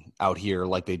tasting out here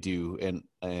like they do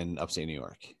in upstate New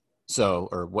York. So,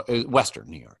 or Western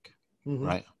New York,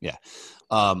 right? Yeah.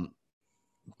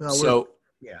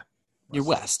 You're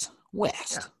west. Yeah.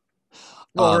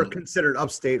 Well, we're considered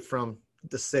upstate from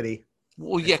the city.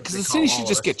 Well, yeah, because the city should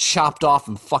just get chopped off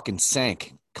and fucking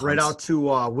sank. Right out to,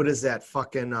 what is that,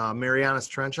 fucking Marianas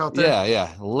Trench out there?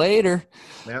 Yeah. Later.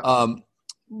 Yeah.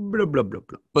 Blah, blah, blah,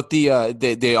 blah. But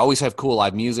they always have cool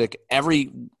live music.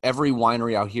 Every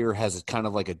winery out here has kind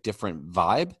of like a different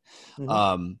vibe.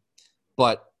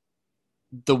 But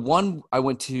the one I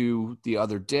went to the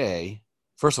other day,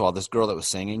 first of all, this girl that was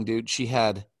singing, dude, she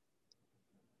had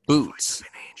boots. An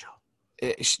angel.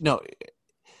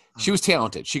 She was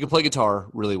talented. She could play guitar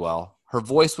really well. Her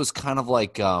voice was kind of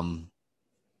like a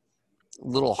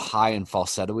little high and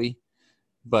falsetto-y,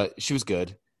 but she was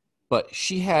good. But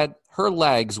her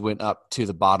legs went up to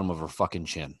the bottom of her fucking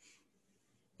chin.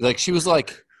 Like she was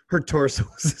like her torso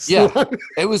was yeah.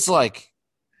 It was like,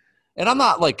 and I'm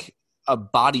not like a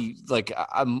body like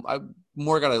I'm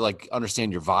more gotta like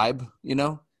understand your vibe, you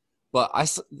know. But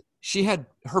she had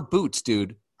her boots,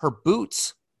 dude. Her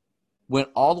boots went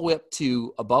all the way up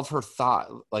to above her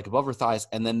thighs,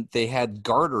 and then they had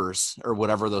garters or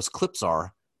whatever those clips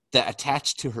are that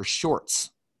attached to her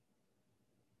shorts.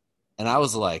 And I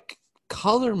was like,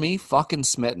 color me fucking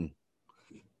smitten.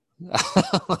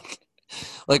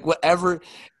 like whatever.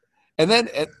 And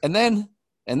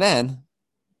then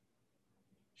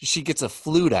she gets a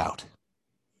flute out.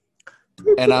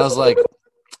 And I was like,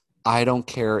 I don't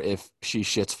care if she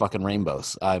shits fucking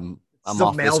rainbows. I'm some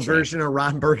off male this train. version of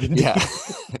Ron Burgundy. Yeah.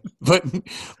 but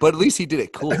at least he did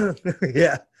it cool.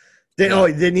 Yeah.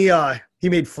 Didn't he he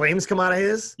made flames come out of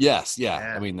his? Yes,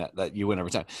 yeah. I mean that you win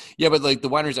every time. Yeah, but like the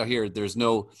wineries out here, there's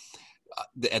no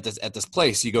at this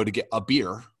place you go to get a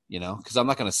beer, you know, because I'm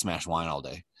not going to smash wine all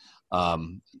day.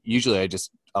 Usually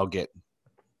I'll get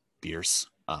beers.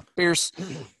 At a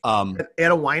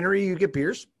winery you get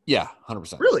beers? Yeah,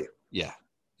 100%. Really? Yeah.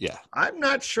 I'm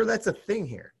not sure that's a thing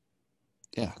here.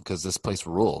 Yeah, because this place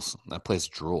rules. That place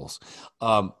drools.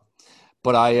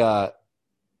 But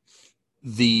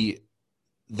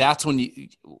that's when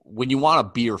you want a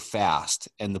beer fast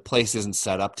and the place isn't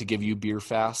set up to give you beer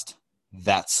fast,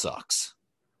 that sucks.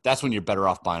 That's when you're better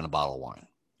off buying a bottle of wine.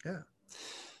 Yeah.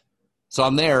 So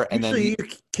I'm there, and usually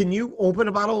can you open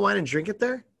a bottle of wine and drink it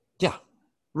there? Yeah.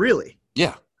 Really?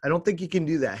 Yeah. I don't think you can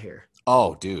do that here.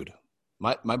 Oh, dude.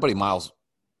 My buddy Miles,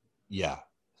 yeah.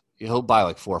 He'll buy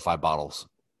like 4 or 5 bottles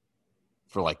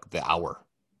for like the hour.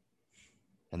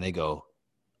 And they go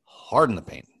hard in the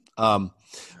paint.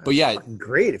 But yeah.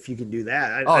 Great if you can do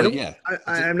that. Yeah.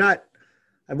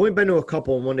 I've only been to a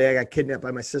couple, and one day I got kidnapped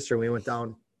by my sister, and we went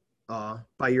down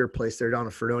by your place there down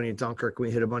in Fredonia and Dunkirk. We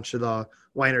hit a bunch of the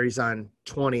wineries on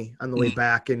 20 on the way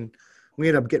back, and we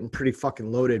ended up getting pretty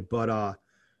fucking loaded. But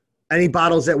any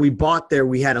bottles that we bought there,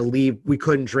 we had to leave. We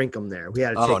couldn't drink them there. We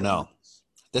had to take them. No.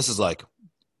 This is like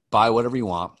buy whatever you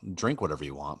want, drink whatever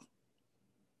you want.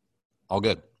 All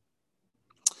good.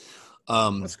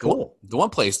 That's cool. The one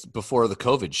place before the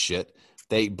COVID shit,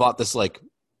 they bought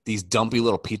these dumpy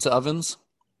little pizza ovens.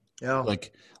 Yeah.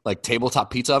 Like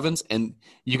tabletop pizza ovens, and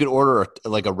you could order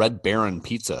a Red Baron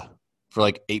pizza for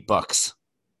like $8.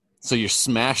 So you're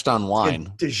smashed on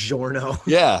wine. DiGiorno.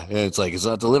 Yeah. And it's like, it's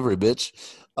not delivery, bitch.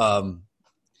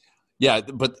 Yeah.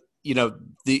 But you know,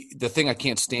 the thing I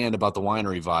can't stand about the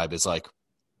winery vibe is like,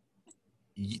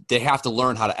 they have to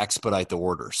learn how to expedite the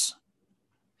orders.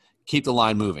 Keep the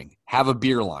line moving. Have a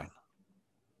beer line.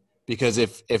 Because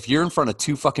if you're in front of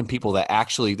 2 fucking people that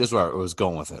actually, this is where I was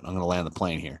going with it. I'm going to land the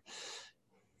plane here.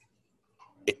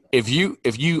 If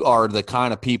you are the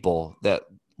kind of people that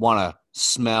want to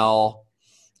smell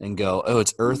and go, oh,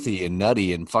 it's earthy and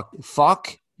nutty and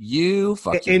fuck you,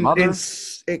 fuck your mother.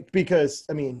 Because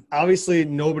I mean, obviously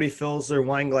nobody fills their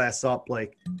wine glass up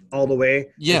like all the way.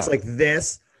 Yeah, it's like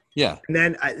this. Yeah, and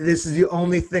then this is the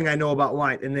only thing I know about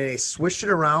wine. And then they swish it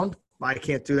around. I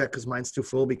can't do that because mine's too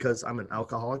full because I'm an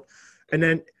alcoholic. And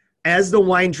then as the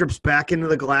wine drips back into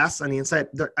the glass on the inside,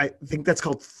 I think that's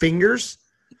called fingers.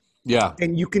 Yeah.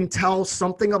 And you can tell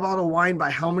something about a wine by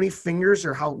how many fingers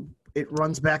or how it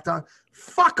runs back down.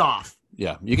 Fuck off.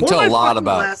 Yeah. You can tell a lot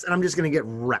about glass and I'm just going to get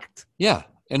wrecked. Yeah.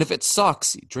 And if it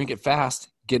sucks, drink it fast,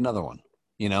 get another one,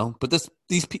 you know? But this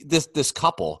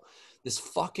couple, this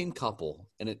fucking couple,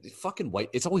 and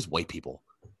it's always white people.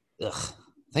 Ugh.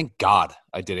 Thank God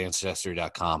I did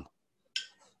Ancestry.com.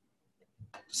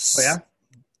 Oh, yeah?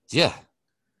 Yeah.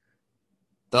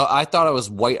 Though I thought I was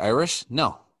white Irish.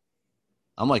 No.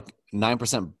 I'm like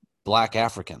 9% black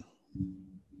African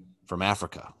from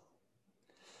Africa.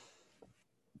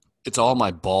 It's all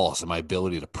my balls and my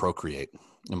ability to procreate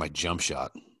and my jump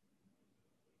shot.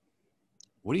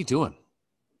 What are you doing?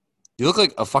 You look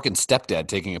like a fucking stepdad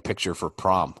taking a picture for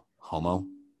prom. Homo.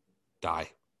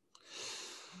 Die.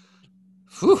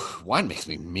 Whew, wine makes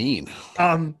me mean.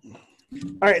 All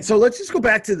right, so let's just go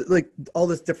back to like all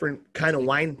this different kind of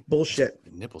wine bullshit.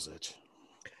 Nipples itch.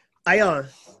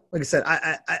 Like I said,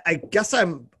 I guess I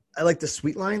like the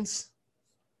sweet lines.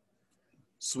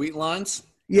 Sweet lines?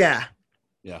 Yeah.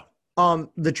 Yeah.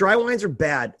 The dry wines are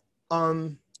bad.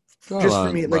 Just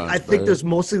for me, like I think there's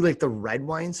mostly like the red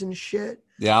wines and shit.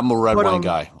 Yeah, I'm a red wine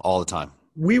guy all the time.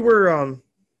 We were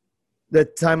the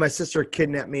time my sister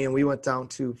kidnapped me and we went down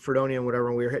to Fredonia and whatever,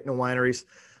 and we were hitting the wineries.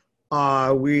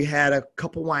 We had a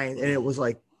couple wine, and it was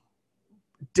like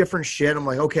different shit. I'm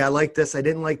like, okay, I like this. I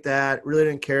didn't like that. Really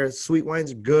didn't care. Sweet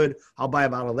wines are good. I'll buy a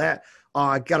bottle of that.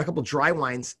 I got a couple dry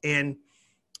wines, and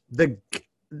the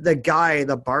guy,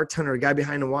 the bartender, the guy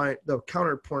behind the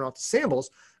counter pouring out the samples.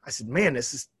 I said, man,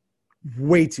 this is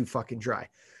way too fucking dry.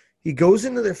 He goes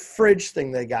into the fridge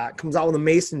thing they got, comes out with a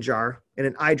mason jar and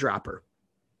an eyedropper.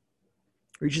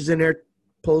 Reaches in there,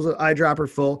 pulls an eyedropper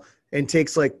full, and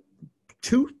takes like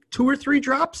two or three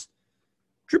drops,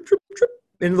 drip, drip, drip,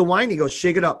 into the wine. He goes,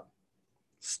 shake it up,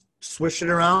 swish it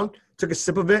around, took a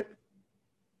sip of it.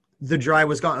 The dry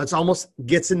was gone. It's almost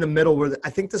gets in the middle where I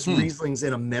think this Riesling's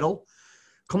in a middle.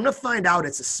 Come to find out,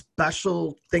 it's a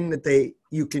special thing that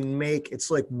you can make. It's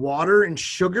like water and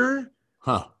sugar,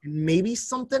 and maybe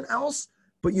something else,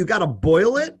 but you got to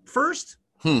boil it first.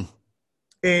 And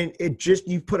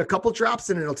you put a couple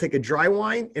drops in, and it'll take a dry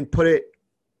wine and put it.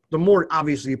 The more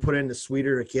obviously you put in, the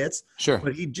sweeter it gets. Sure.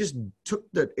 But he just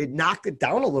it knocked it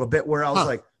down a little bit where I was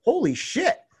like, holy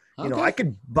shit, I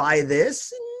could buy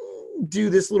this and do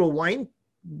this little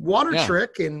water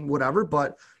trick and whatever,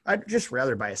 but I'd just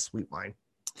rather buy a sweet wine.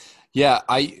 Yeah,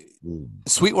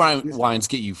 sweet wines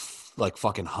get you like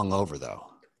fucking hungover though.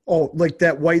 Oh, like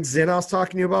that white Zin I was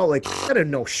talking to you about? Like, I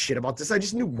didn't know shit about this. I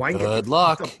just knew wine. Good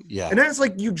luck. Yeah. And then it's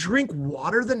like you drink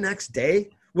water the next day,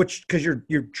 which because you're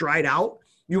dried out.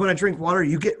 You want to drink water,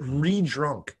 you get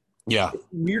re-drunk. Yeah. It's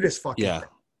weird as fucking. Yeah.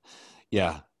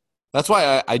 Yeah. That's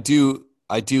why I do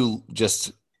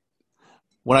just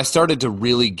when I started to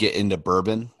really get into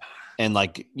bourbon, and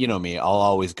like, you know me, I'll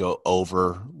always go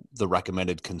over the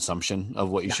recommended consumption of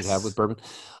what you should have with bourbon,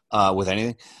 with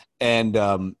anything. And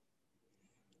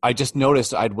I just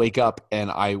noticed I'd wake up and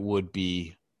I would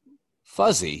be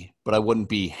fuzzy, but I wouldn't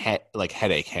be like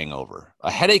headache hangover.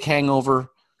 A headache hangover,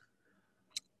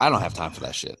 I don't have time for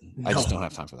that shit. No. I just don't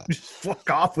have time for that. Just fuck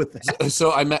off with that.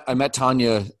 So I met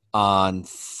Tanya on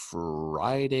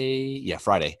Friday. Yeah,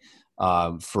 Friday.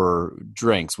 For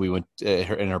drinks. We went,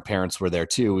 and her parents were there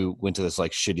too. We went to this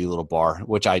like shitty little bar,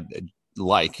 which I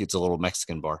like. It's a little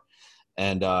Mexican bar.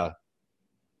 And, I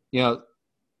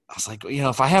was like,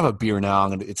 if I have a beer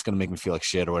now, it's going to make me feel like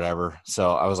shit or whatever.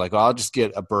 So I was like, well, I'll just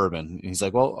get a bourbon. And he's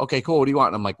like, well, okay, cool. What do you want?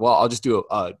 And I'm like, well, I'll just do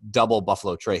a double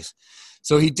Buffalo Trace.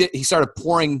 So he started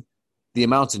pouring the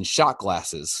amounts in shot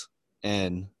glasses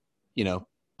and,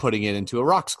 putting it into a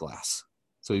rocks glass.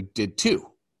 So he did 2.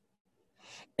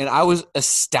 And I was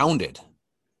astounded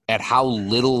at how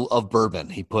little of bourbon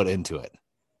he put into it.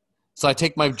 So I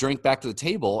take my drink back to the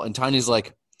table, and Tanya's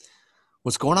like,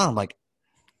 what's going on? I'm like,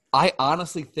 I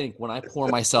honestly think when I pour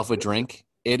myself a drink,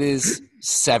 it is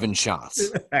 7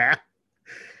 shots.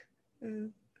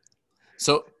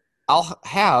 So I'll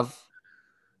have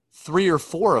 3 or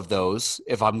 4 of those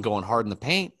if I'm going hard in the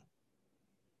paint.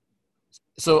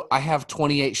 So I have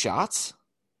 28 shots.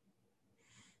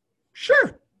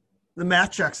 Sure. The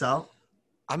math checks out.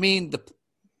 I mean,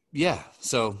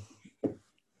 so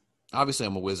obviously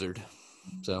I'm a wizard.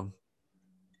 So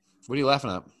what are you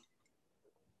laughing at?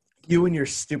 You and your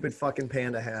stupid fucking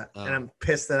panda hat. And I'm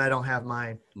pissed that I don't have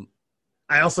mine.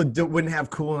 I also wouldn't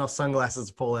have cool enough sunglasses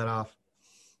to pull that off.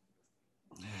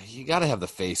 You got to have the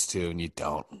face too, and you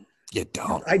don't. You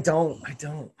don't. I don't.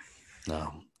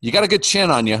 No. You got a good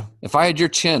chin on you. If I had your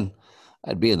chin,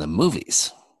 I'd be in the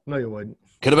movies. No, you wouldn't.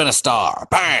 Could have been a star.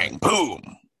 Bang,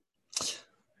 boom.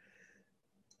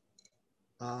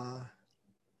 I'm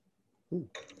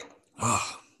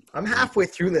halfway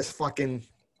through this fucking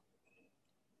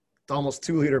almost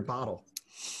 2-liter bottle.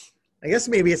 I guess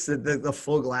maybe it's the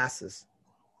full glasses.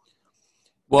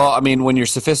 Well, I mean, when you're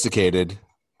sophisticated,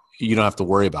 you don't have to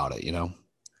worry about it,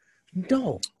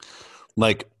 No.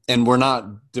 And we're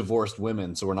not divorced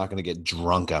women, so we're not going to get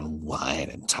drunk on wine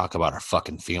and talk about our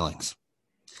fucking feelings.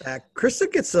 Krista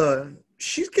gets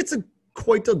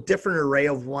quite a different array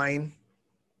of wine.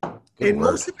 Good and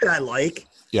word. Most of it I like.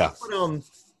 Yeah. But,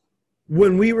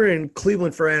 when we were in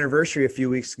Cleveland for our anniversary a few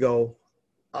weeks ago,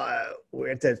 we were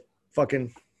at that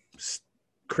fucking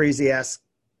crazy ass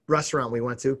restaurant we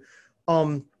went to.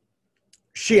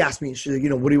 She asked me, she's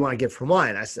like, what do you want to get for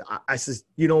wine? I said, I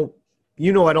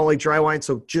don't like dry wine,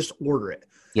 so just order it.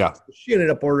 Yeah. She ended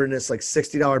up ordering this like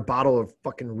 $60 bottle of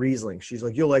fucking Riesling. She's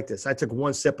like, you'll like this. I took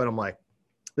 1 sip and I'm like,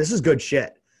 this is good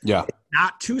shit. Yeah. It's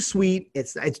not too sweet.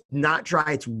 It's not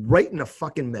dry. It's right in the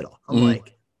fucking middle. I'm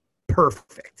like,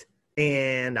 perfect.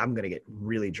 And I'm going to get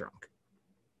really drunk.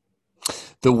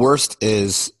 The worst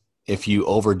is if you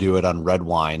overdo it on red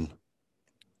wine.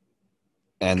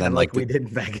 And then like we did in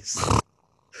Vegas.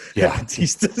 Yeah.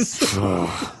 Batista's.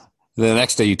 The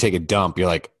next day you take a dump. You're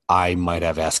like, I might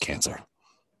have ass cancer.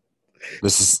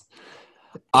 This is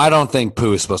I don't think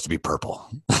poo is supposed to be purple.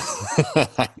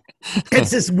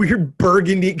 It's this weird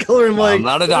burgundy color. I'm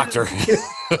not a doctor.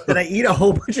 Did I eat a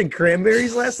whole bunch of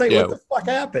cranberries last night? Yeah. What the fuck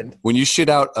happened? When you shit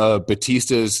out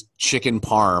Batista's chicken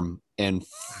parm and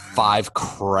 5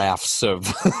 crafts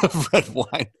of red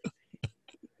wine,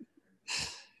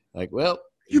 like, well,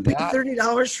 You paid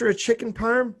 $30 for a chicken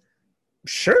parm?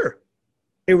 Sure.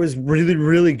 It was really,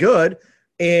 really good.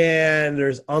 And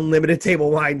there's unlimited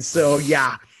table wine. So,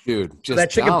 yeah. dude, just That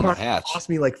chicken down the parm hatch. cost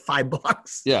me like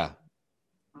 $5. Yeah,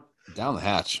 down the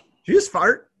hatch. Did you just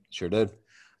fart? Sure did.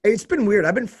 It's been weird.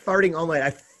 I've been farting all night.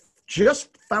 I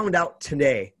just found out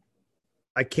today.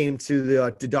 I came to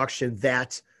the deduction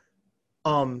that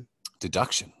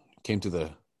Deduction came to the.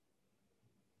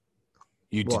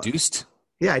 You What? deduced.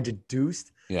 I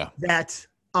deduced Yeah. that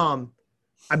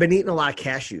I've been eating a lot of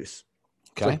cashews.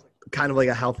 Okay. So kind of like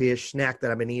a healthy-ish snack that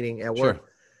I've been eating at work. Sure.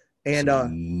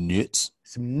 And Nuts.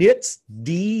 some nuts,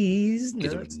 D's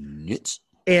Get nuts. them nuts.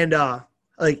 And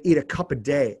like eat a cup a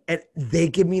day. And they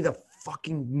give me the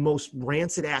fucking most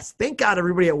rancid ass. Thank God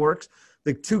everybody at work,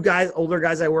 the 2 older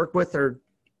guys I work with are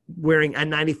wearing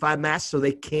N95 masks so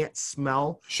they can't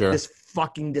smell Sure. this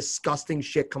fucking disgusting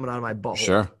shit coming out of my butthole.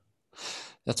 Sure.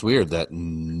 That's weird. That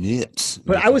nuts.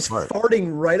 But make I you was fart. farting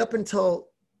right up until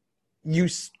you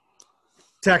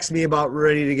text me about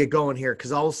ready to get going here.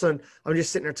 Because all of a sudden I'm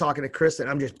just sitting there talking to Chris and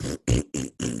I'm just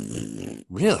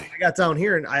Really? I got down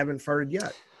here and I haven't farted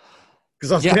yet.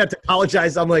 Because I was Yeah. going to have to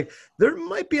apologize. I'm like, there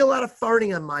might be a lot of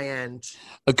farting on my end.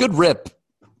 A good rip.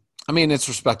 I mean, it's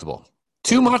respectable.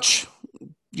 Too much,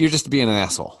 you're just being an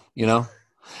asshole. You know.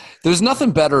 There's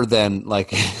nothing better than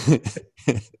like,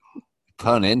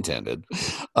 pun intended.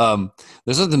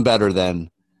 There's nothing better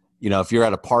than, if you're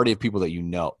at a party of people that you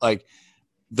know, like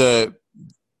the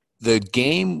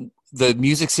game, the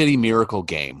Music City Miracle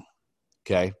game.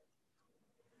 Okay.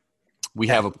 We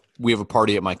have a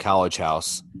party at my college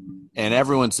house and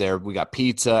everyone's there. We got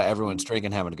pizza, everyone's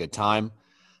drinking, having a good time.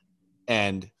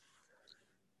 And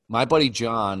my buddy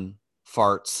John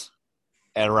farts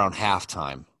at around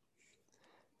halftime.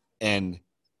 And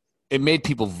it made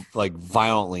people like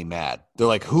violently mad. They're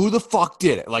like, who the fuck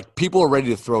did it? Like people are ready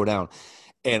to throw down.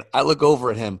 And I look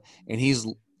over at him and he's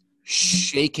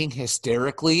shaking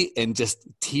hysterically and just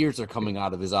tears are coming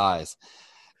out of his eyes.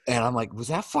 And I'm like, was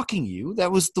that fucking you?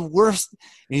 That was the worst.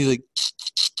 And he's like,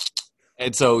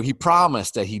 and so he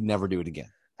promised that he'd never do it again.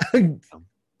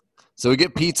 So we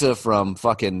get pizza from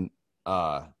fucking,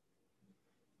 like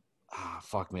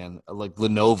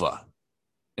Lenovo.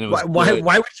 And it was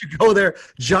Why would you go there?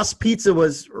 Just Pizza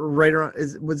was right around.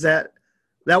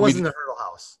 That wasn't the Hurdle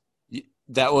House?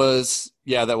 That was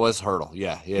Hurdle.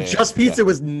 Yeah. Just Pizza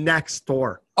was next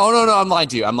door. Oh no, I'm lying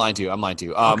to you.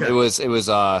 Okay. It was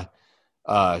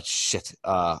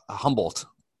Humboldt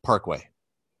Parkway.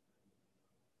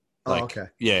 Oh, okay.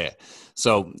 Yeah.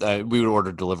 So we would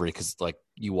order delivery because like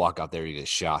you walk out there, you get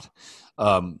shot.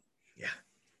 Yeah.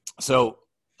 So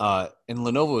and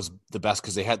Lenovo was the best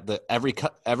because they had every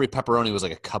pepperoni was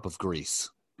like a cup of grease.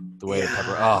 The way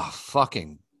the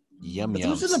fucking yum.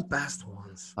 Those are the best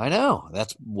ones. I know.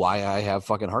 That's why I have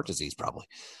fucking heart disease probably.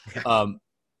 Yeah.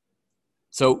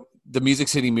 So the Music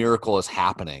City Miracle is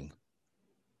happening.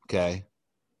 Okay.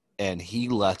 And he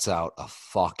lets out a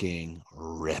fucking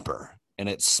ripper. And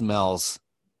it smells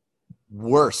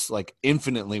worse, like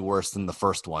infinitely worse than the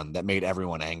first one that made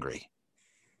everyone angry.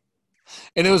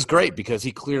 And it was great because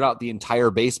he cleared out the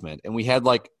entire basement. And we had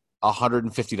like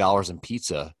 $150 in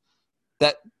pizza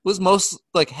that was most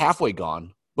like halfway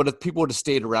gone. But if people would have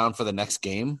stayed around for the next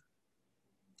game,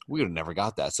 we would have never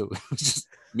got that. So it was just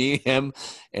me, him,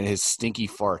 and his stinky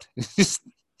fart. Just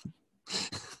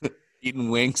eating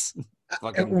wings.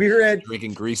 We were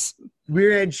drinking grease. We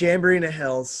were at Jamboree in the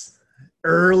Hills,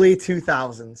 early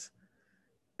 2000s.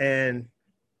 And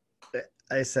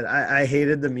I said, I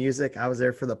hated the music. I was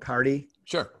there for the party.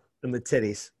 Sure. And the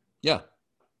titties. Yeah.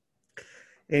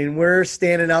 And we're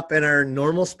standing up in our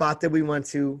normal spot that we went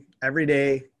to every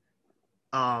day.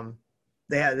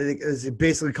 It was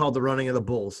basically called the Running of the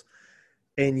Bulls.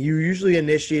 And you usually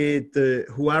initiate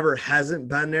whoever hasn't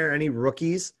been there, any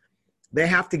rookies, they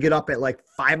have to get up at like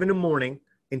 5 a.m.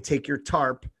 and take your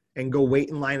tarp and go wait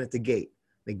in line at the gate.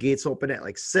 The gates open at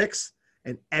like 6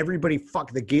 and everybody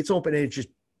the gates open and it's just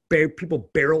people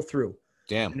barrel through.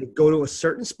 Damn. And you go to a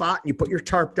certain spot, you put your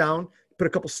tarp down, put a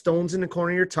couple stones in the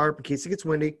corner of your tarp in case it gets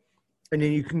windy, and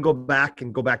then you can go back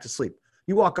to sleep.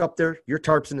 You walk up there, your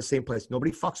tarp's in the same place.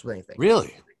 Nobody fucks with anything.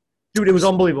 Really? Dude, it was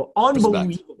unbelievable.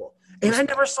 Unbelievable. Respect. And I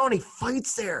never saw any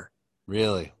fights there.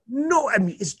 Really? No, I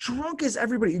mean, as drunk as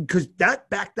everybody, because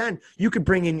back then, you could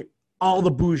bring in all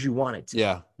the booze you wanted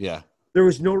to. Yeah. There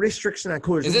was no restriction on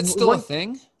coolers. Is it still a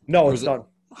thing? No, Or it's is it- done.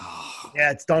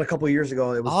 Yeah, it's done a couple of years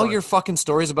ago. It was All done. your fucking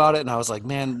stories about it, and I was like,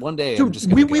 man, one day I'm Dude, just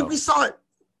gonna go. we saw it.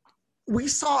 We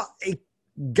saw a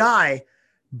guy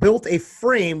built a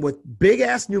frame with big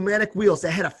ass pneumatic wheels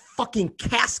that had a fucking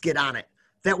casket on it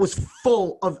that was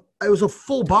full of. It was a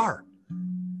full bar.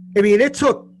 I mean, it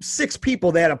took 6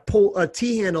 people. They had a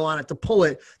T handle on it to pull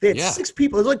it. They had 6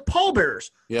 people. It was like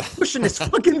pallbearers Yeah. pushing this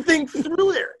fucking thing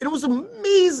through there. And it was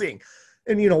amazing.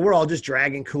 And, you know, we're all just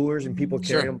dragging coolers and people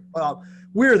carrying them.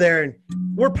 We were there and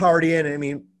we're partying. I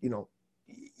mean, you know,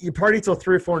 you party till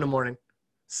 3 or 4 in the morning.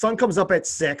 Sun comes up at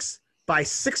 6. By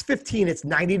 6:15, it's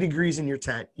 90 degrees in your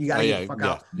tent. You got to get the fuck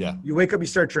out. Yeah. You wake up, you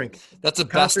start drinking. That's the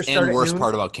Concert best start and at worst noon.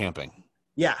 part about camping.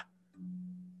 Yeah.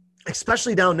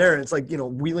 Especially down there. It's like, you know,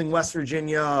 Wheeling, West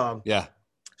Virginia. Yeah.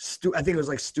 I think it was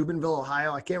like Steubenville,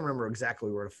 Ohio. I can't remember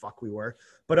exactly where the fuck we were.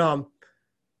 But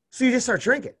so you just start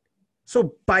drinking.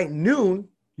 So by noon,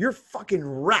 you're fucking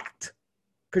wrecked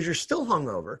because you're still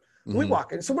hungover. Mm-hmm. We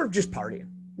walk in. So we're just partying.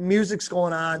 Music's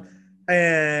going on.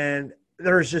 And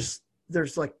there's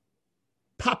like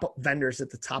pop-up vendors at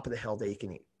the top of the hill that you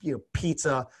can eat. You know,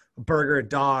 pizza, a burger, a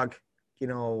dog, you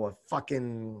know, a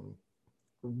fucking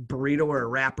burrito or a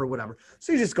wrap or whatever.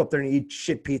 So you just go up there and eat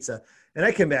shit pizza. And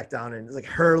I came back down and it's like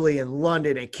Hurley and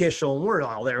London and Kishel, and we're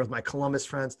all there with my Columbus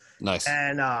friends. Nice.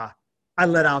 And I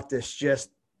let out this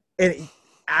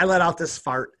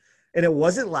fart, and it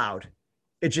wasn't loud.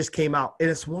 It just came out. And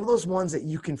it's one of those ones that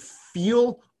you can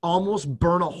feel almost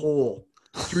burn a hole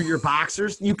through your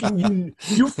boxers. You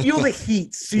feel the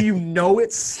heat, so you know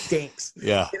it stinks.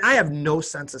 Yeah. And I have no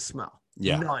sense of smell.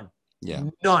 Yeah. None. Yeah.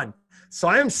 None. So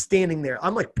I am standing there.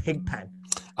 I'm like Pigpen.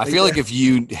 I feel like if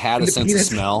you had a sense of peanuts.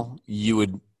 smell, you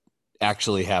would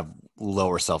actually have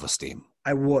lower self-esteem.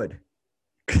 I would.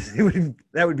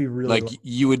 That would be really Like low.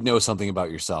 you would know something about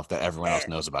yourself that everyone else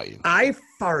knows about you. I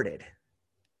farted,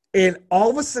 and all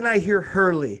of a sudden I hear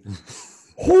Hurley,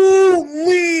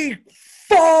 "Holy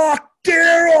fuck,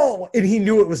 Daryl!" And he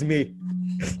knew it was me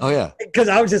Oh yeah. because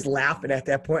I was just laughing at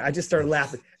that point. I just started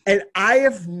laughing, and I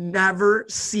have never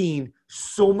seen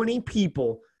so many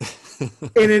people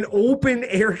in an open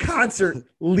air concert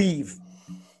leave.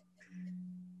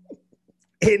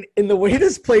 And the way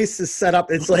this place is set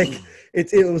up, it's like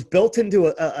it was built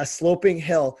into a sloping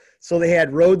hill, so they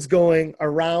had roads going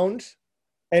around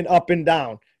and up and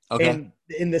down. Okay. And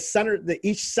in the center,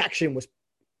 each section was,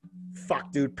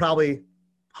 fuck, dude, probably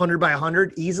 100 by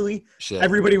 100 easily. Shit.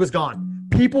 Everybody was gone.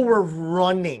 People were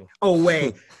running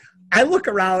away. I look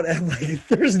around and I'm like,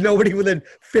 there's nobody within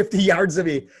 50 yards of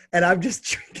me, and I'm just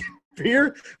drinking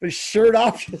beer with shirt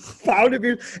off, just pounding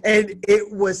beer, and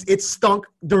it stunk.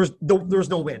 There was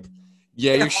no wind.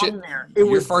 Yeah, It your hung shit. there. It Your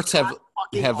was farts not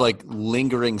fucking have on. like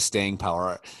lingering staying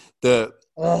power. It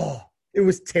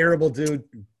was terrible, dude.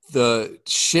 The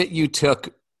shit you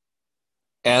took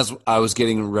as I was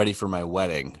getting ready for my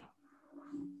wedding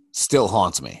still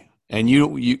haunts me. And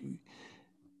everyone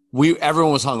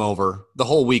was hungover. The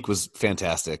whole week was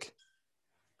fantastic.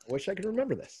 I wish I could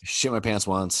remember this. Shit my pants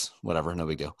once, whatever, no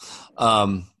big deal.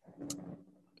 I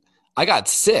got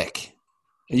sick.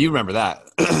 You remember that.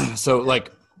 So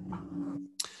like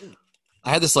I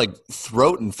had this like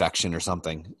throat infection or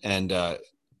something. And,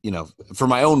 for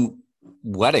my own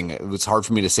wedding, it was hard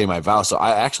for me to say my vows. So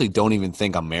I actually don't even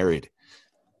think I'm married.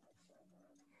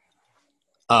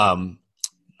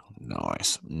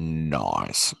 Nice.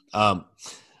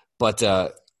 But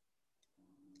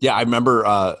I remember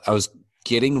I was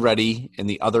getting ready in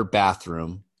the other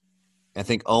bathroom. I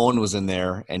think Owen was in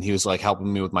there and he was like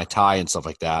helping me with my tie and stuff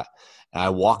like that. And I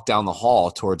walked down the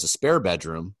hall towards a spare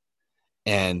bedroom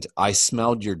and I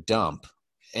smelled your dump.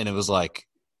 And it was like,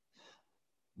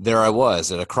 there I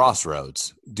was at a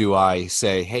crossroads. Do I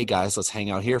say, hey guys, let's hang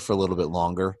out here for a little bit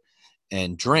longer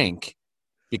and drink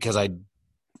because I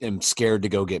am scared to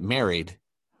go get married?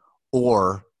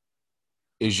 Or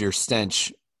is your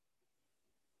stench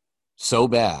so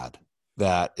bad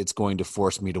that it's going to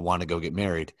force me to want to go get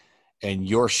married? And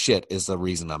your shit is the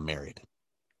reason I'm married.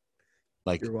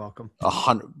 Like You're welcome.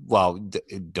 100. Well,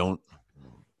 don't.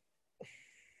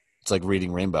 It's like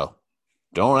reading Rainbow.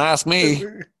 Don't ask me.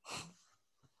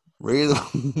 Read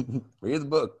the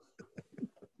book.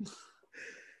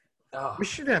 Oh. We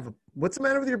should have. What's the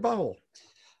matter with your butthole?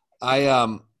 I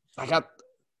got.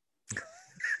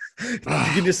 You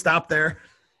can just stop there.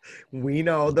 We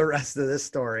know the rest of this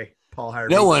story, Paul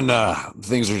Harvey. No one.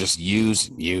 Things are just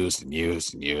used. No,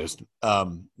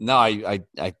 I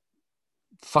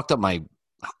fucked up my.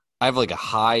 I have like a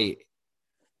high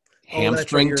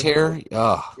hamstring tear.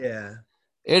 Oh, yeah.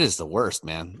 It is the worst,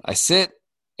 man. I sit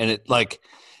and it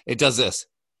does this.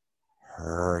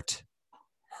 Hurt.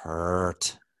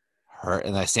 hurt.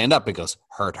 And I stand up. It goes,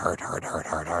 hurt.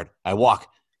 I walk,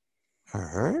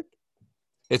 hurt.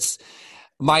 It's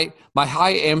my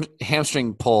high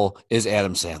hamstring pull is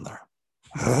Adam Sandler.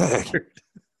 Hurt. You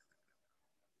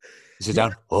sit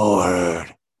down. Oh,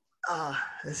 hurt.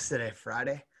 This is today,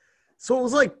 Friday. So it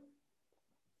was like,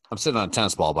 I'm sitting on a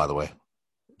tennis ball, by the way.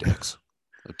 Dicks.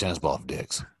 A tennis ball of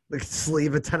dicks. like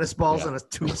sleeve of tennis balls and a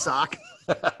tube sock.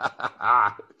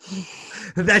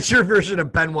 That's your version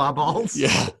of Benoit balls.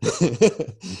 Yeah.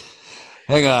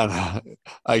 Hang on.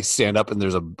 I stand up and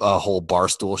there's a whole bar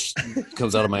stool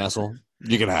comes out of my asshole.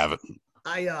 You can have it.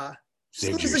 So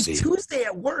it was like Tuesday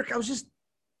at work.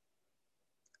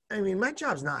 My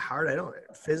job's not hard. I don't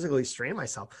physically strain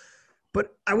myself.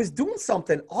 But I was doing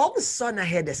something. All of a sudden, I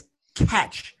had this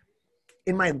catch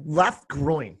in my left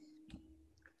groin.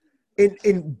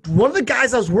 And one of the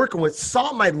guys I was working with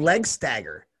saw my leg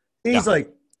stagger. And he's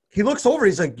like, he looks over.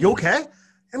 He's like, "You okay?"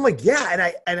 I'm like,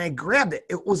 "Yeah." And I grabbed it.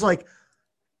 It was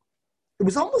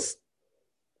almost.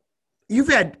 You've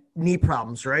had knee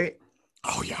problems, right?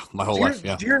 Oh yeah, my whole life.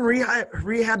 Yeah. During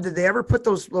rehab, did they ever put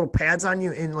those little pads on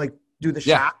you and like do the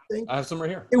shot thing? I have some right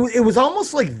here. It was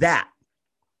almost like that.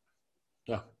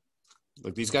 Yeah,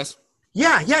 like these guys.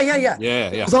 Yeah.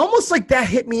 It was almost like that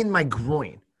hit me in my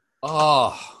groin.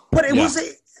 Oh, but it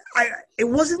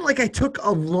wasn't like I took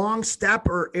a long step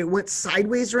or it went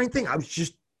sideways or anything.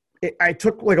 I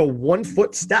took like a 1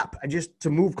 foot step to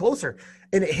move closer,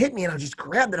 and it hit me, and I just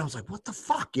grabbed it. I was like, "What the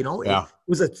fuck?" It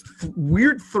was a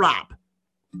weird throb.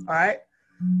 All right,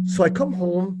 so I come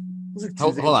home. It was like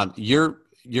hold on,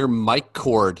 your mic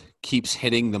cord keeps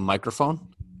hitting the microphone.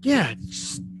 Yeah,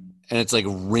 and it's like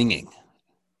ringing.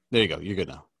 There you go. You're good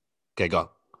now. Okay,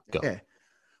 go. Okay.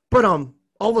 But all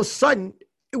of a sudden,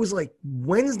 it was like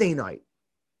Wednesday night.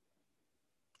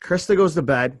 Krista goes to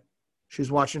bed.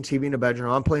 She's watching TV in the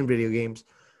bedroom. I'm playing video games.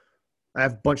 I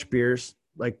have a bunch of beers,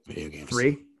 like video games.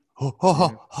 3.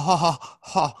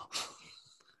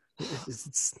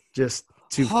 It's just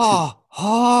too.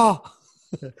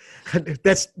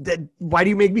 That's that. Why do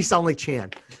you make me sound like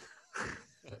Chan?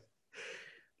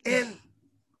 And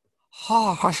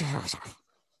I'm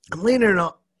laying there in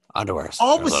underwear.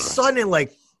 All of a sudden, at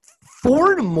like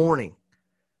 4 a.m,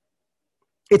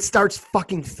 it starts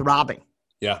fucking throbbing.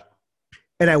 Yeah.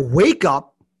 And I wake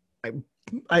up.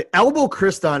 I elbow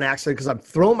Krista on accident because I'm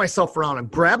throwing myself around. I'm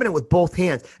grabbing it with both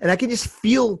hands, and I can just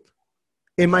feel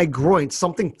in my groin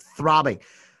something throbbing.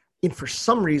 And for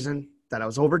some reason, that I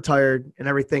was overtired and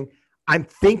everything, I'm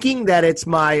thinking that it's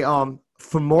my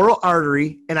femoral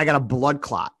artery, and I got a blood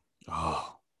clot.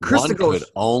 Oh, Krista goes, could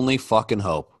only fucking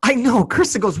hope. I know.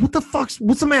 Krista goes, "What the fuck's?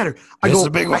 What's the matter?" This is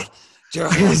a big one.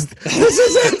 This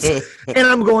is it. And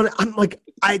I'm like,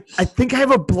 I think I have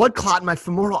a blood clot in my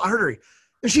femoral artery.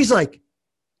 And she's like,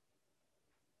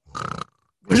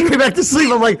 goes right back to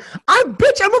sleep. I'm like, I'm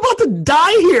about to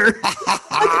die here.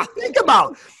 I can think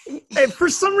about. And for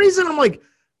some reason, I'm like,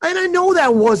 and I know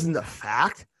that wasn't the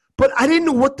fact, but I didn't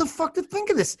know what the fuck to think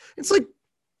of this. It's like,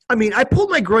 I pulled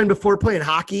my groin before playing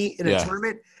hockey in a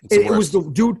tournament. And it was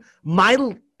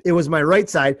it was my right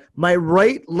side. My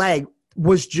right leg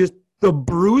was just, the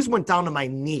bruise went down to my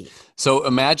knee. So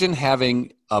imagine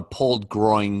having a pulled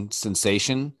groin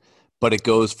sensation, but it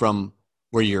goes from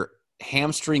where your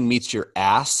hamstring meets your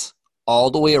ass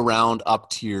all the way around up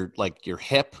to your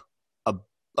hip,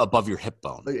 above your hip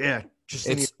bone. Yeah,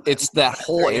 it's that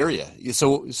whole area.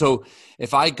 So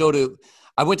if I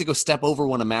went to go step over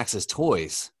one of Max's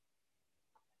toys,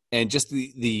 and just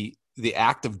the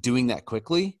act of doing that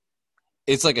quickly,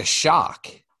 it's like a shock.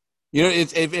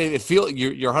 It feels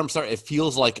your arm it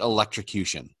feels like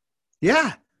electrocution.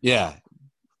 Yeah. Yeah.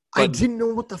 I didn't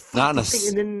know what the fuck.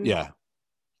 Yeah.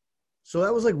 So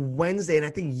that was like Wednesday, and I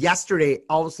think yesterday,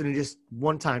 all of a sudden, just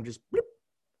one time, just bloop,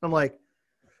 I'm like,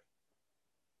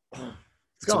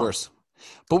 it's worse.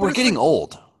 But we're getting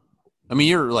old.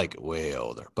 You're like way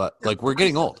older, but like we're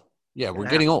getting old. Yeah, we're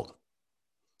getting old.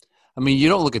 You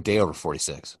don't look a day over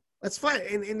 46. That's fine,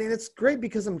 and it's great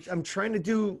because I'm trying to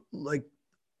do like,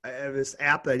 I have this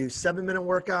app that I do 7-minute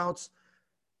workouts.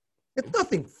 It's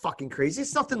nothing fucking crazy.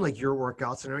 It's nothing like your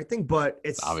workouts and everything, but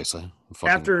it's obviously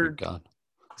after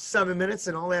 7 minutes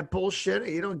and all that bullshit,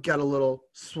 you don't get a little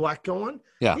sweat going.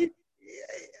 Yeah. It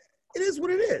is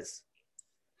what it is.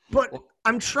 But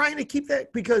I'm trying to keep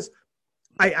that because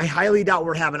I highly doubt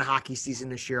we're having a hockey season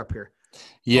this year up here.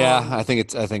 Yeah, I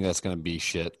think that's going to be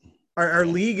shit. Our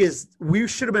league we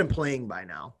should have been playing by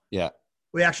now. Yeah.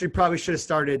 We actually probably should have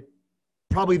started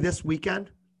probably this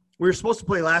weekend. We were supposed to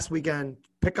play last weekend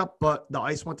pickup, but the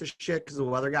ice went to shit because the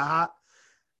weather got hot.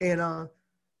 And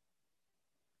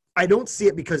I I don't see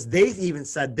it because they even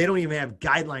said they don't even have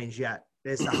guidelines yet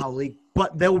as to how league,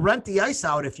 but they'll rent the ice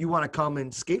out if you want to come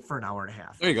and skate for an hour and a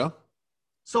half. There you go.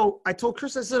 So I told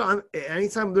Chris, I said,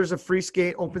 anytime there's a free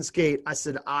skate, open skate, I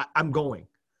said, I'm going,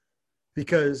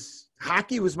 because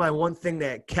hockey was my one thing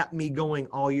that kept me going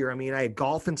all year. I mean, I had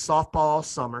golf and softball all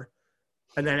summer,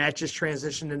 and then that just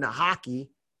transitioned into hockey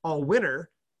all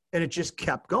winter, and it just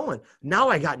kept going. Now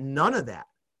I got none of that.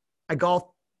 I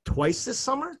golfed twice this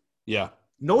summer. Yeah.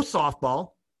 No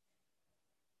softball.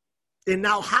 And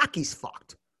now hockey's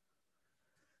fucked.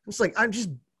 It's like, I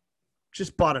just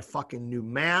bought a fucking new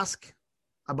mask.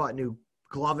 I bought a new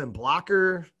glove and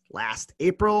blocker last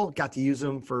April. Got to use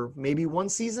them for maybe one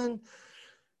season.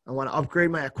 I want to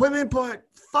upgrade my equipment, but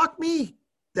fuck me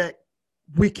that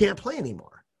we can't play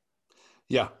anymore.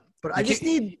 Yeah. But I just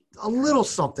need a little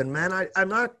something, man.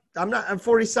 I'm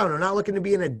 47. I'm not looking to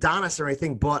be an Adonis or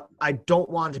anything, but I don't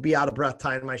want to be out of breath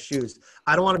tying my shoes.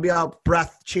 I don't want to be out of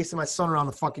breath chasing my son around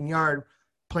the fucking yard,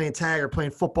 playing tag or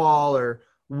playing football or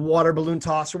water balloon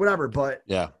toss or whatever. But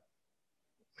yeah,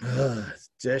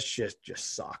 this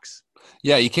just sucks.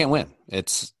 Yeah, you can't win.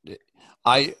 With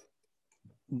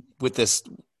this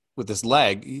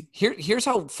leg. Here's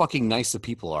how fucking nice the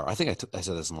people are. I think I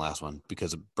said this in the last one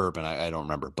because of bourbon. I don't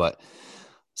remember, but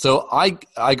so I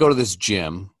go to this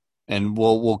gym. And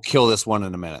we'll kill this one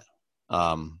in a minute.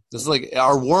 This is like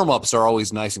our warm-ups are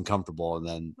always nice and comfortable, and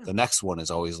then the next one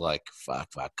is always like fuck,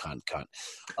 cunt.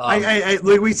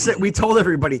 Like we told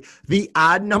everybody, the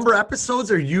odd number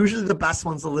episodes are usually the best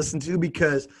ones to listen to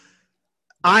because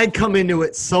I come into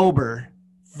it sober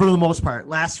for the most part.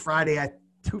 Last Friday,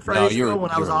 2 Fridays ago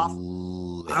when I was off,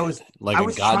 I was like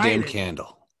a goddamn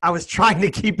candle. I was trying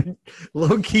to keep it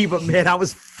low key, but man, I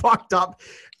was fucked up.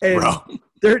 And bro.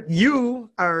 You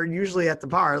are usually at the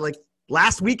bar. Like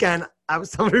last weekend, I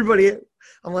was telling everybody,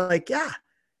 I'm like, yeah,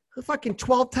 fucking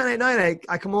 12:10 at night.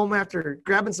 I come home after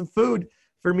grabbing some food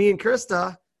for me and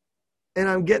Krista, and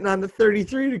I'm getting on the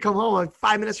 33 to come home. I'm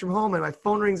 5 minutes from home, and my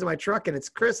phone rings in my truck, and it's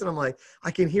Chris, and I'm like, I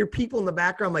can hear people in the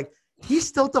background. I'm like, he's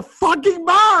still at the fucking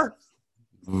bar.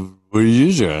 What are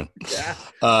you doing? Yeah.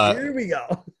 Here we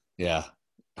go. Yeah.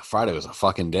 Friday was a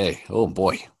fucking day. Oh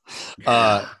boy.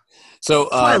 Yeah. So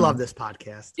I love this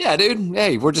podcast. Yeah, dude.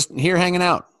 Hey, we're just here hanging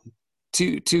out.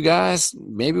 Two guys.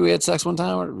 Maybe we had sex one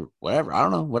time or whatever. I don't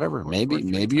know. Whatever.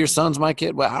 Maybe your son's my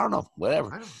kid. Well, I don't know.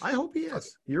 Whatever. I hope he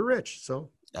is. You're rich,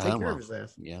 so take care of his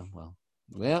ass. Yeah. Well.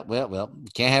 You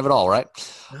can't have it all, right?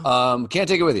 No. Can't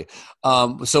take it with you.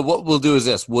 So what we'll do is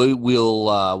this.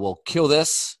 We'll kill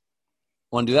this.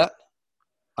 Want to do that?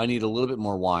 I need a little bit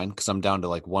more wine because I'm down to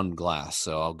like one glass,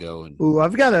 so I'll go and. Ooh,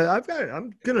 I'm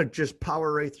gonna just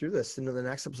power right through this into the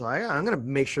next episode. I'm gonna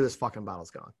make sure this fucking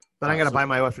bottle's gone, but I'm gonna buy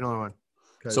my wife another one.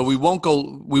 So we won't go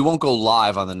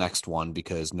live on the next one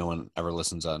because no one ever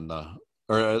listens on the,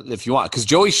 or if you want, because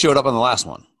Joey showed up on the last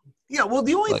one. Yeah, well,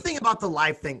 the only thing about the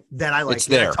live thing that I like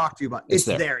that I talk to you about, it's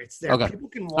there. It's there. Okay. People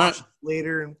can watch it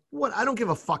later, and what I don't give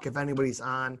a fuck if anybody's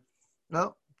on.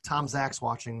 No, Tom Zach's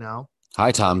watching now.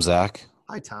 Hi, Tom Zach.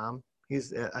 Hi, Tom.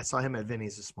 I saw him at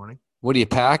Vinny's this morning. What are you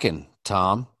packing,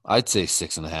 Tom? I'd say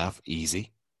 6.5.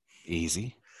 Easy.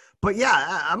 But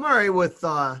yeah, I'm all right with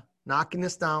knocking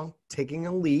this down, taking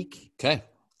a leak. Okay.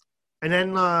 And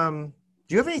then, do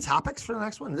you have any topics for the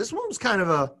next one? This one was kind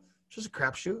of just a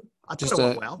crapshoot. I thought it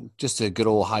went well. Just a good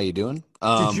old how you doing?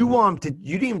 Did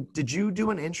you do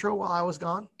an intro while I was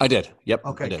gone? I did. Yep.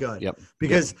 Okay, good. Yep.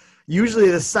 Because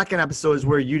usually the second episode is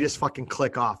where you just fucking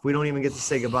click off. We don't even get to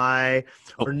say goodbye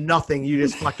or nothing. You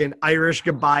just fucking Irish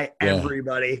goodbye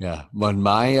everybody. Yeah. When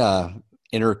my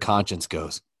inner conscience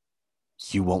goes,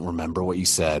 you won't remember what you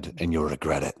said and you'll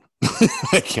regret it.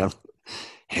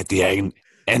 Hit the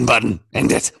end button.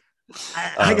 End it.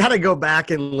 I got to go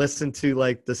back and listen to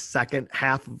like the second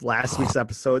half of last week's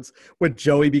episodes with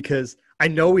Joey because I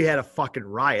know we had a fucking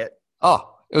riot.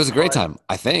 Oh, it was a great time.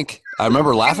 I think I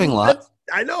remember laughing a lot.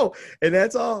 I know. And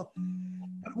that's all.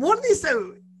 One of these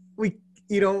that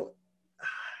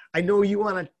I know you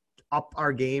want to up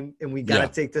our game and we got to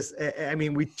take this. I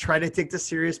mean, we try to take this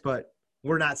serious, but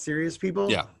we're not serious people.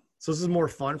 Yeah. So this is more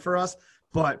fun for us,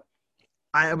 but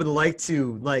I would like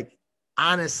to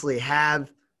honestly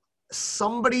have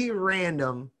somebody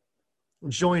random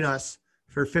join us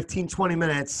for 15, 20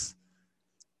 minutes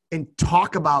and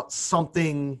talk about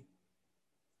something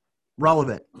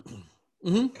relevant.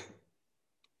 Mm-hmm.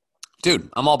 Dude,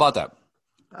 I'm all about that.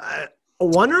 I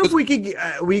wonder if we could,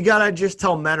 we got to just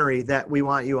tell Menery that we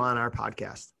want you on our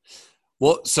podcast.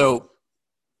 Well, so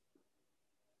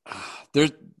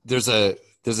there's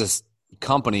this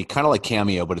company kind of like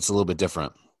Cameo, but it's a little bit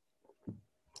different.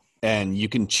 And you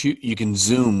can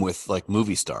Zoom with like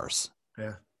movie stars.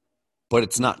 Yeah. but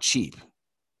it's not cheap.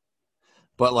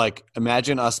 But like,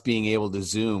 imagine us being able to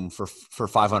Zoom for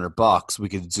 $500. We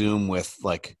could Zoom with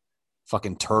like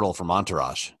fucking Turtle from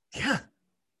Entourage. Yeah.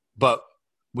 But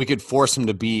we could force him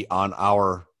to be on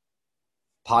our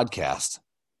podcast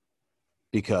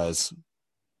because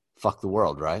fuck the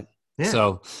world, right? Yeah.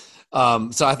 So I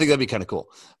think that'd be kind of cool.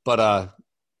 But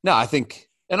no, I think,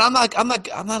 and I'm not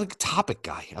a topic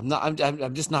guy. I'm not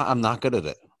good at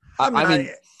it. I mean,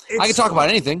 I can talk about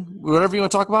anything, whatever you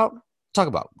want to talk about. Talk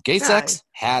about gay sex.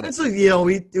 Had it. It's like, you know,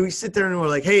 we sit there and we're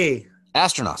like, hey,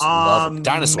 astronauts, love it.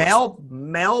 Dinosaurs,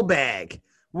 mailbag.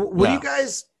 What do you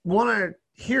guys want to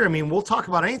hear? I mean, we'll talk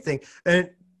about anything. And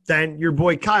then your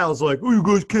boy Kyle's like, oh, you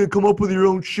guys can't come up with your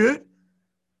own shit.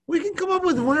 We can come up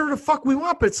with whatever the fuck we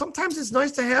want, but sometimes it's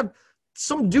nice to have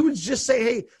some dudes just say,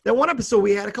 hey, that one episode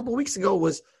we had a couple of weeks ago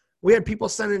was we had people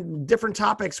sending different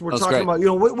topics. We're talking about, you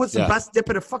know, what's the best dip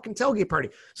at a fucking tailgate party.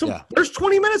 So there's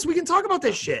 20 minutes we can talk about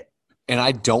this shit. And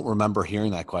I don't remember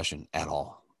hearing that question at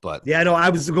all. But yeah, no, I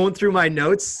was going through my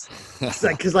notes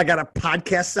because I got a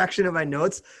podcast section in my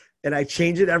notes and I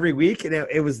change it every week and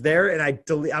it was there. And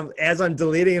as I'm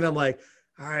deleting it, I'm like,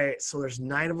 all right, so there's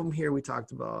 9 of them here we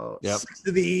talked about. 6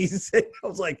 of these. I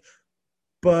was like,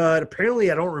 but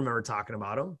apparently I don't remember talking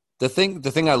about them. The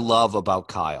thing I love about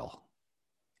Kyle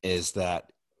is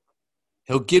that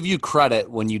he'll give you credit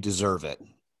when you deserve it,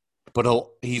 but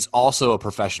he's also a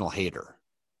professional hater.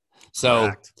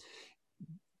 So,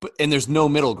 and there's no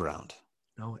middle ground.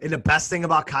 No, and the best thing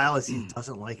about Kyle is he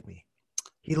doesn't like me.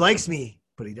 He likes me,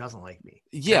 but he doesn't like me.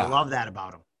 Yeah, I love that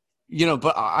about him. You know,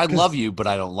 but I love you, but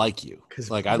I don't like you.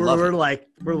 Because like we're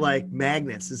like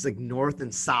magnets. It's like north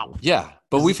and south. Yeah,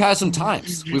 but we've had some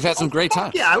times. We've had some great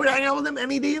times. Yeah, I would hang out with him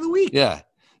any day of the week. Yeah,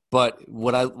 but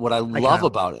what I love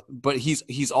about it, but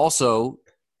he's also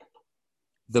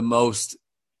the most.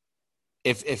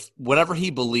 If whatever he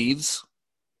believes.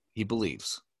 He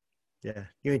believes. Yeah,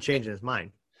 you ain't changing his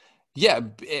mind. Yeah,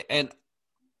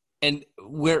 and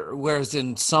whereas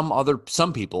in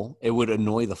some people it would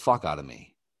annoy the fuck out of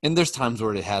me, and there's times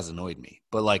where it has annoyed me.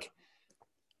 But like,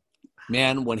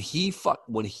 man, when he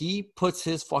puts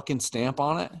his fucking stamp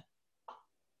on it,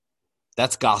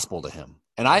 that's gospel to him,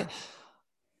 and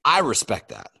I respect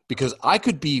that because I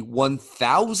could be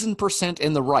 1,000%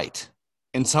 in the right,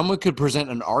 and someone could present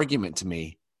an argument to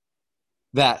me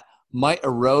that might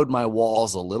erode my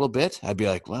walls a little bit. I'd be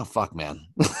like, well, fuck, man.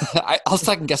 I'll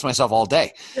second guess myself all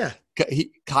day. Yeah.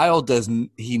 Kyle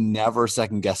he never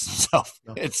second guess himself.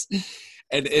 No.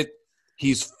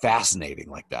 He's fascinating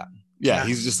like that. Yeah.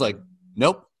 He's just like,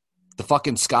 nope, the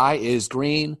fucking sky is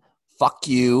green. Fuck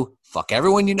you. Fuck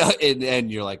everyone you know. And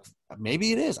you're like,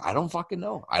 maybe it is. I don't fucking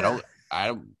know. I don't,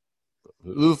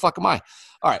 who the fuck am I?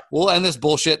 All right. We'll end this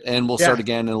bullshit and we'll start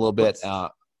again in a little bit.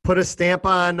 Put a stamp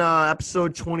on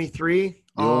episode 23.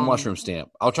 The old mushroom stamp.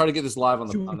 I'll try to get this live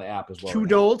on the app as well. 2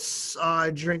 adults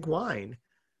drink wine.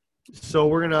 So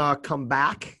we're going to come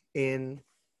back in.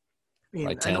 I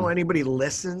mean, I know anybody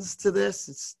listens to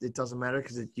this. It doesn't matter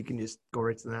because you can just go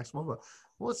right to the next one. But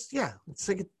let's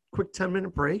take a quick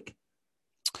 10-minute break.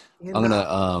 And, I'm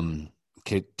going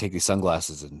to take these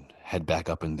sunglasses and head back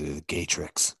up into the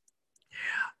Gaytrix.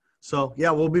 Yeah. So,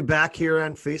 we'll be back here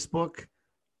on Facebook.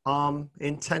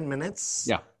 In 10 minutes.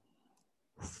 Yeah.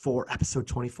 For episode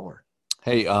 24.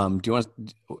 Hey, do you want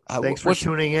to? Thanks for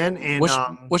tuning in. And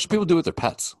what should people do with their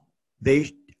pets?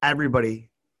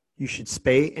 Everybody, you should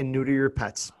spay and neuter your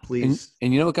pets, please.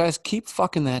 And you know what, guys? Keep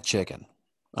fucking that chicken.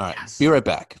 All right. Yes. Be right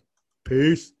back.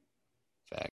 Peace.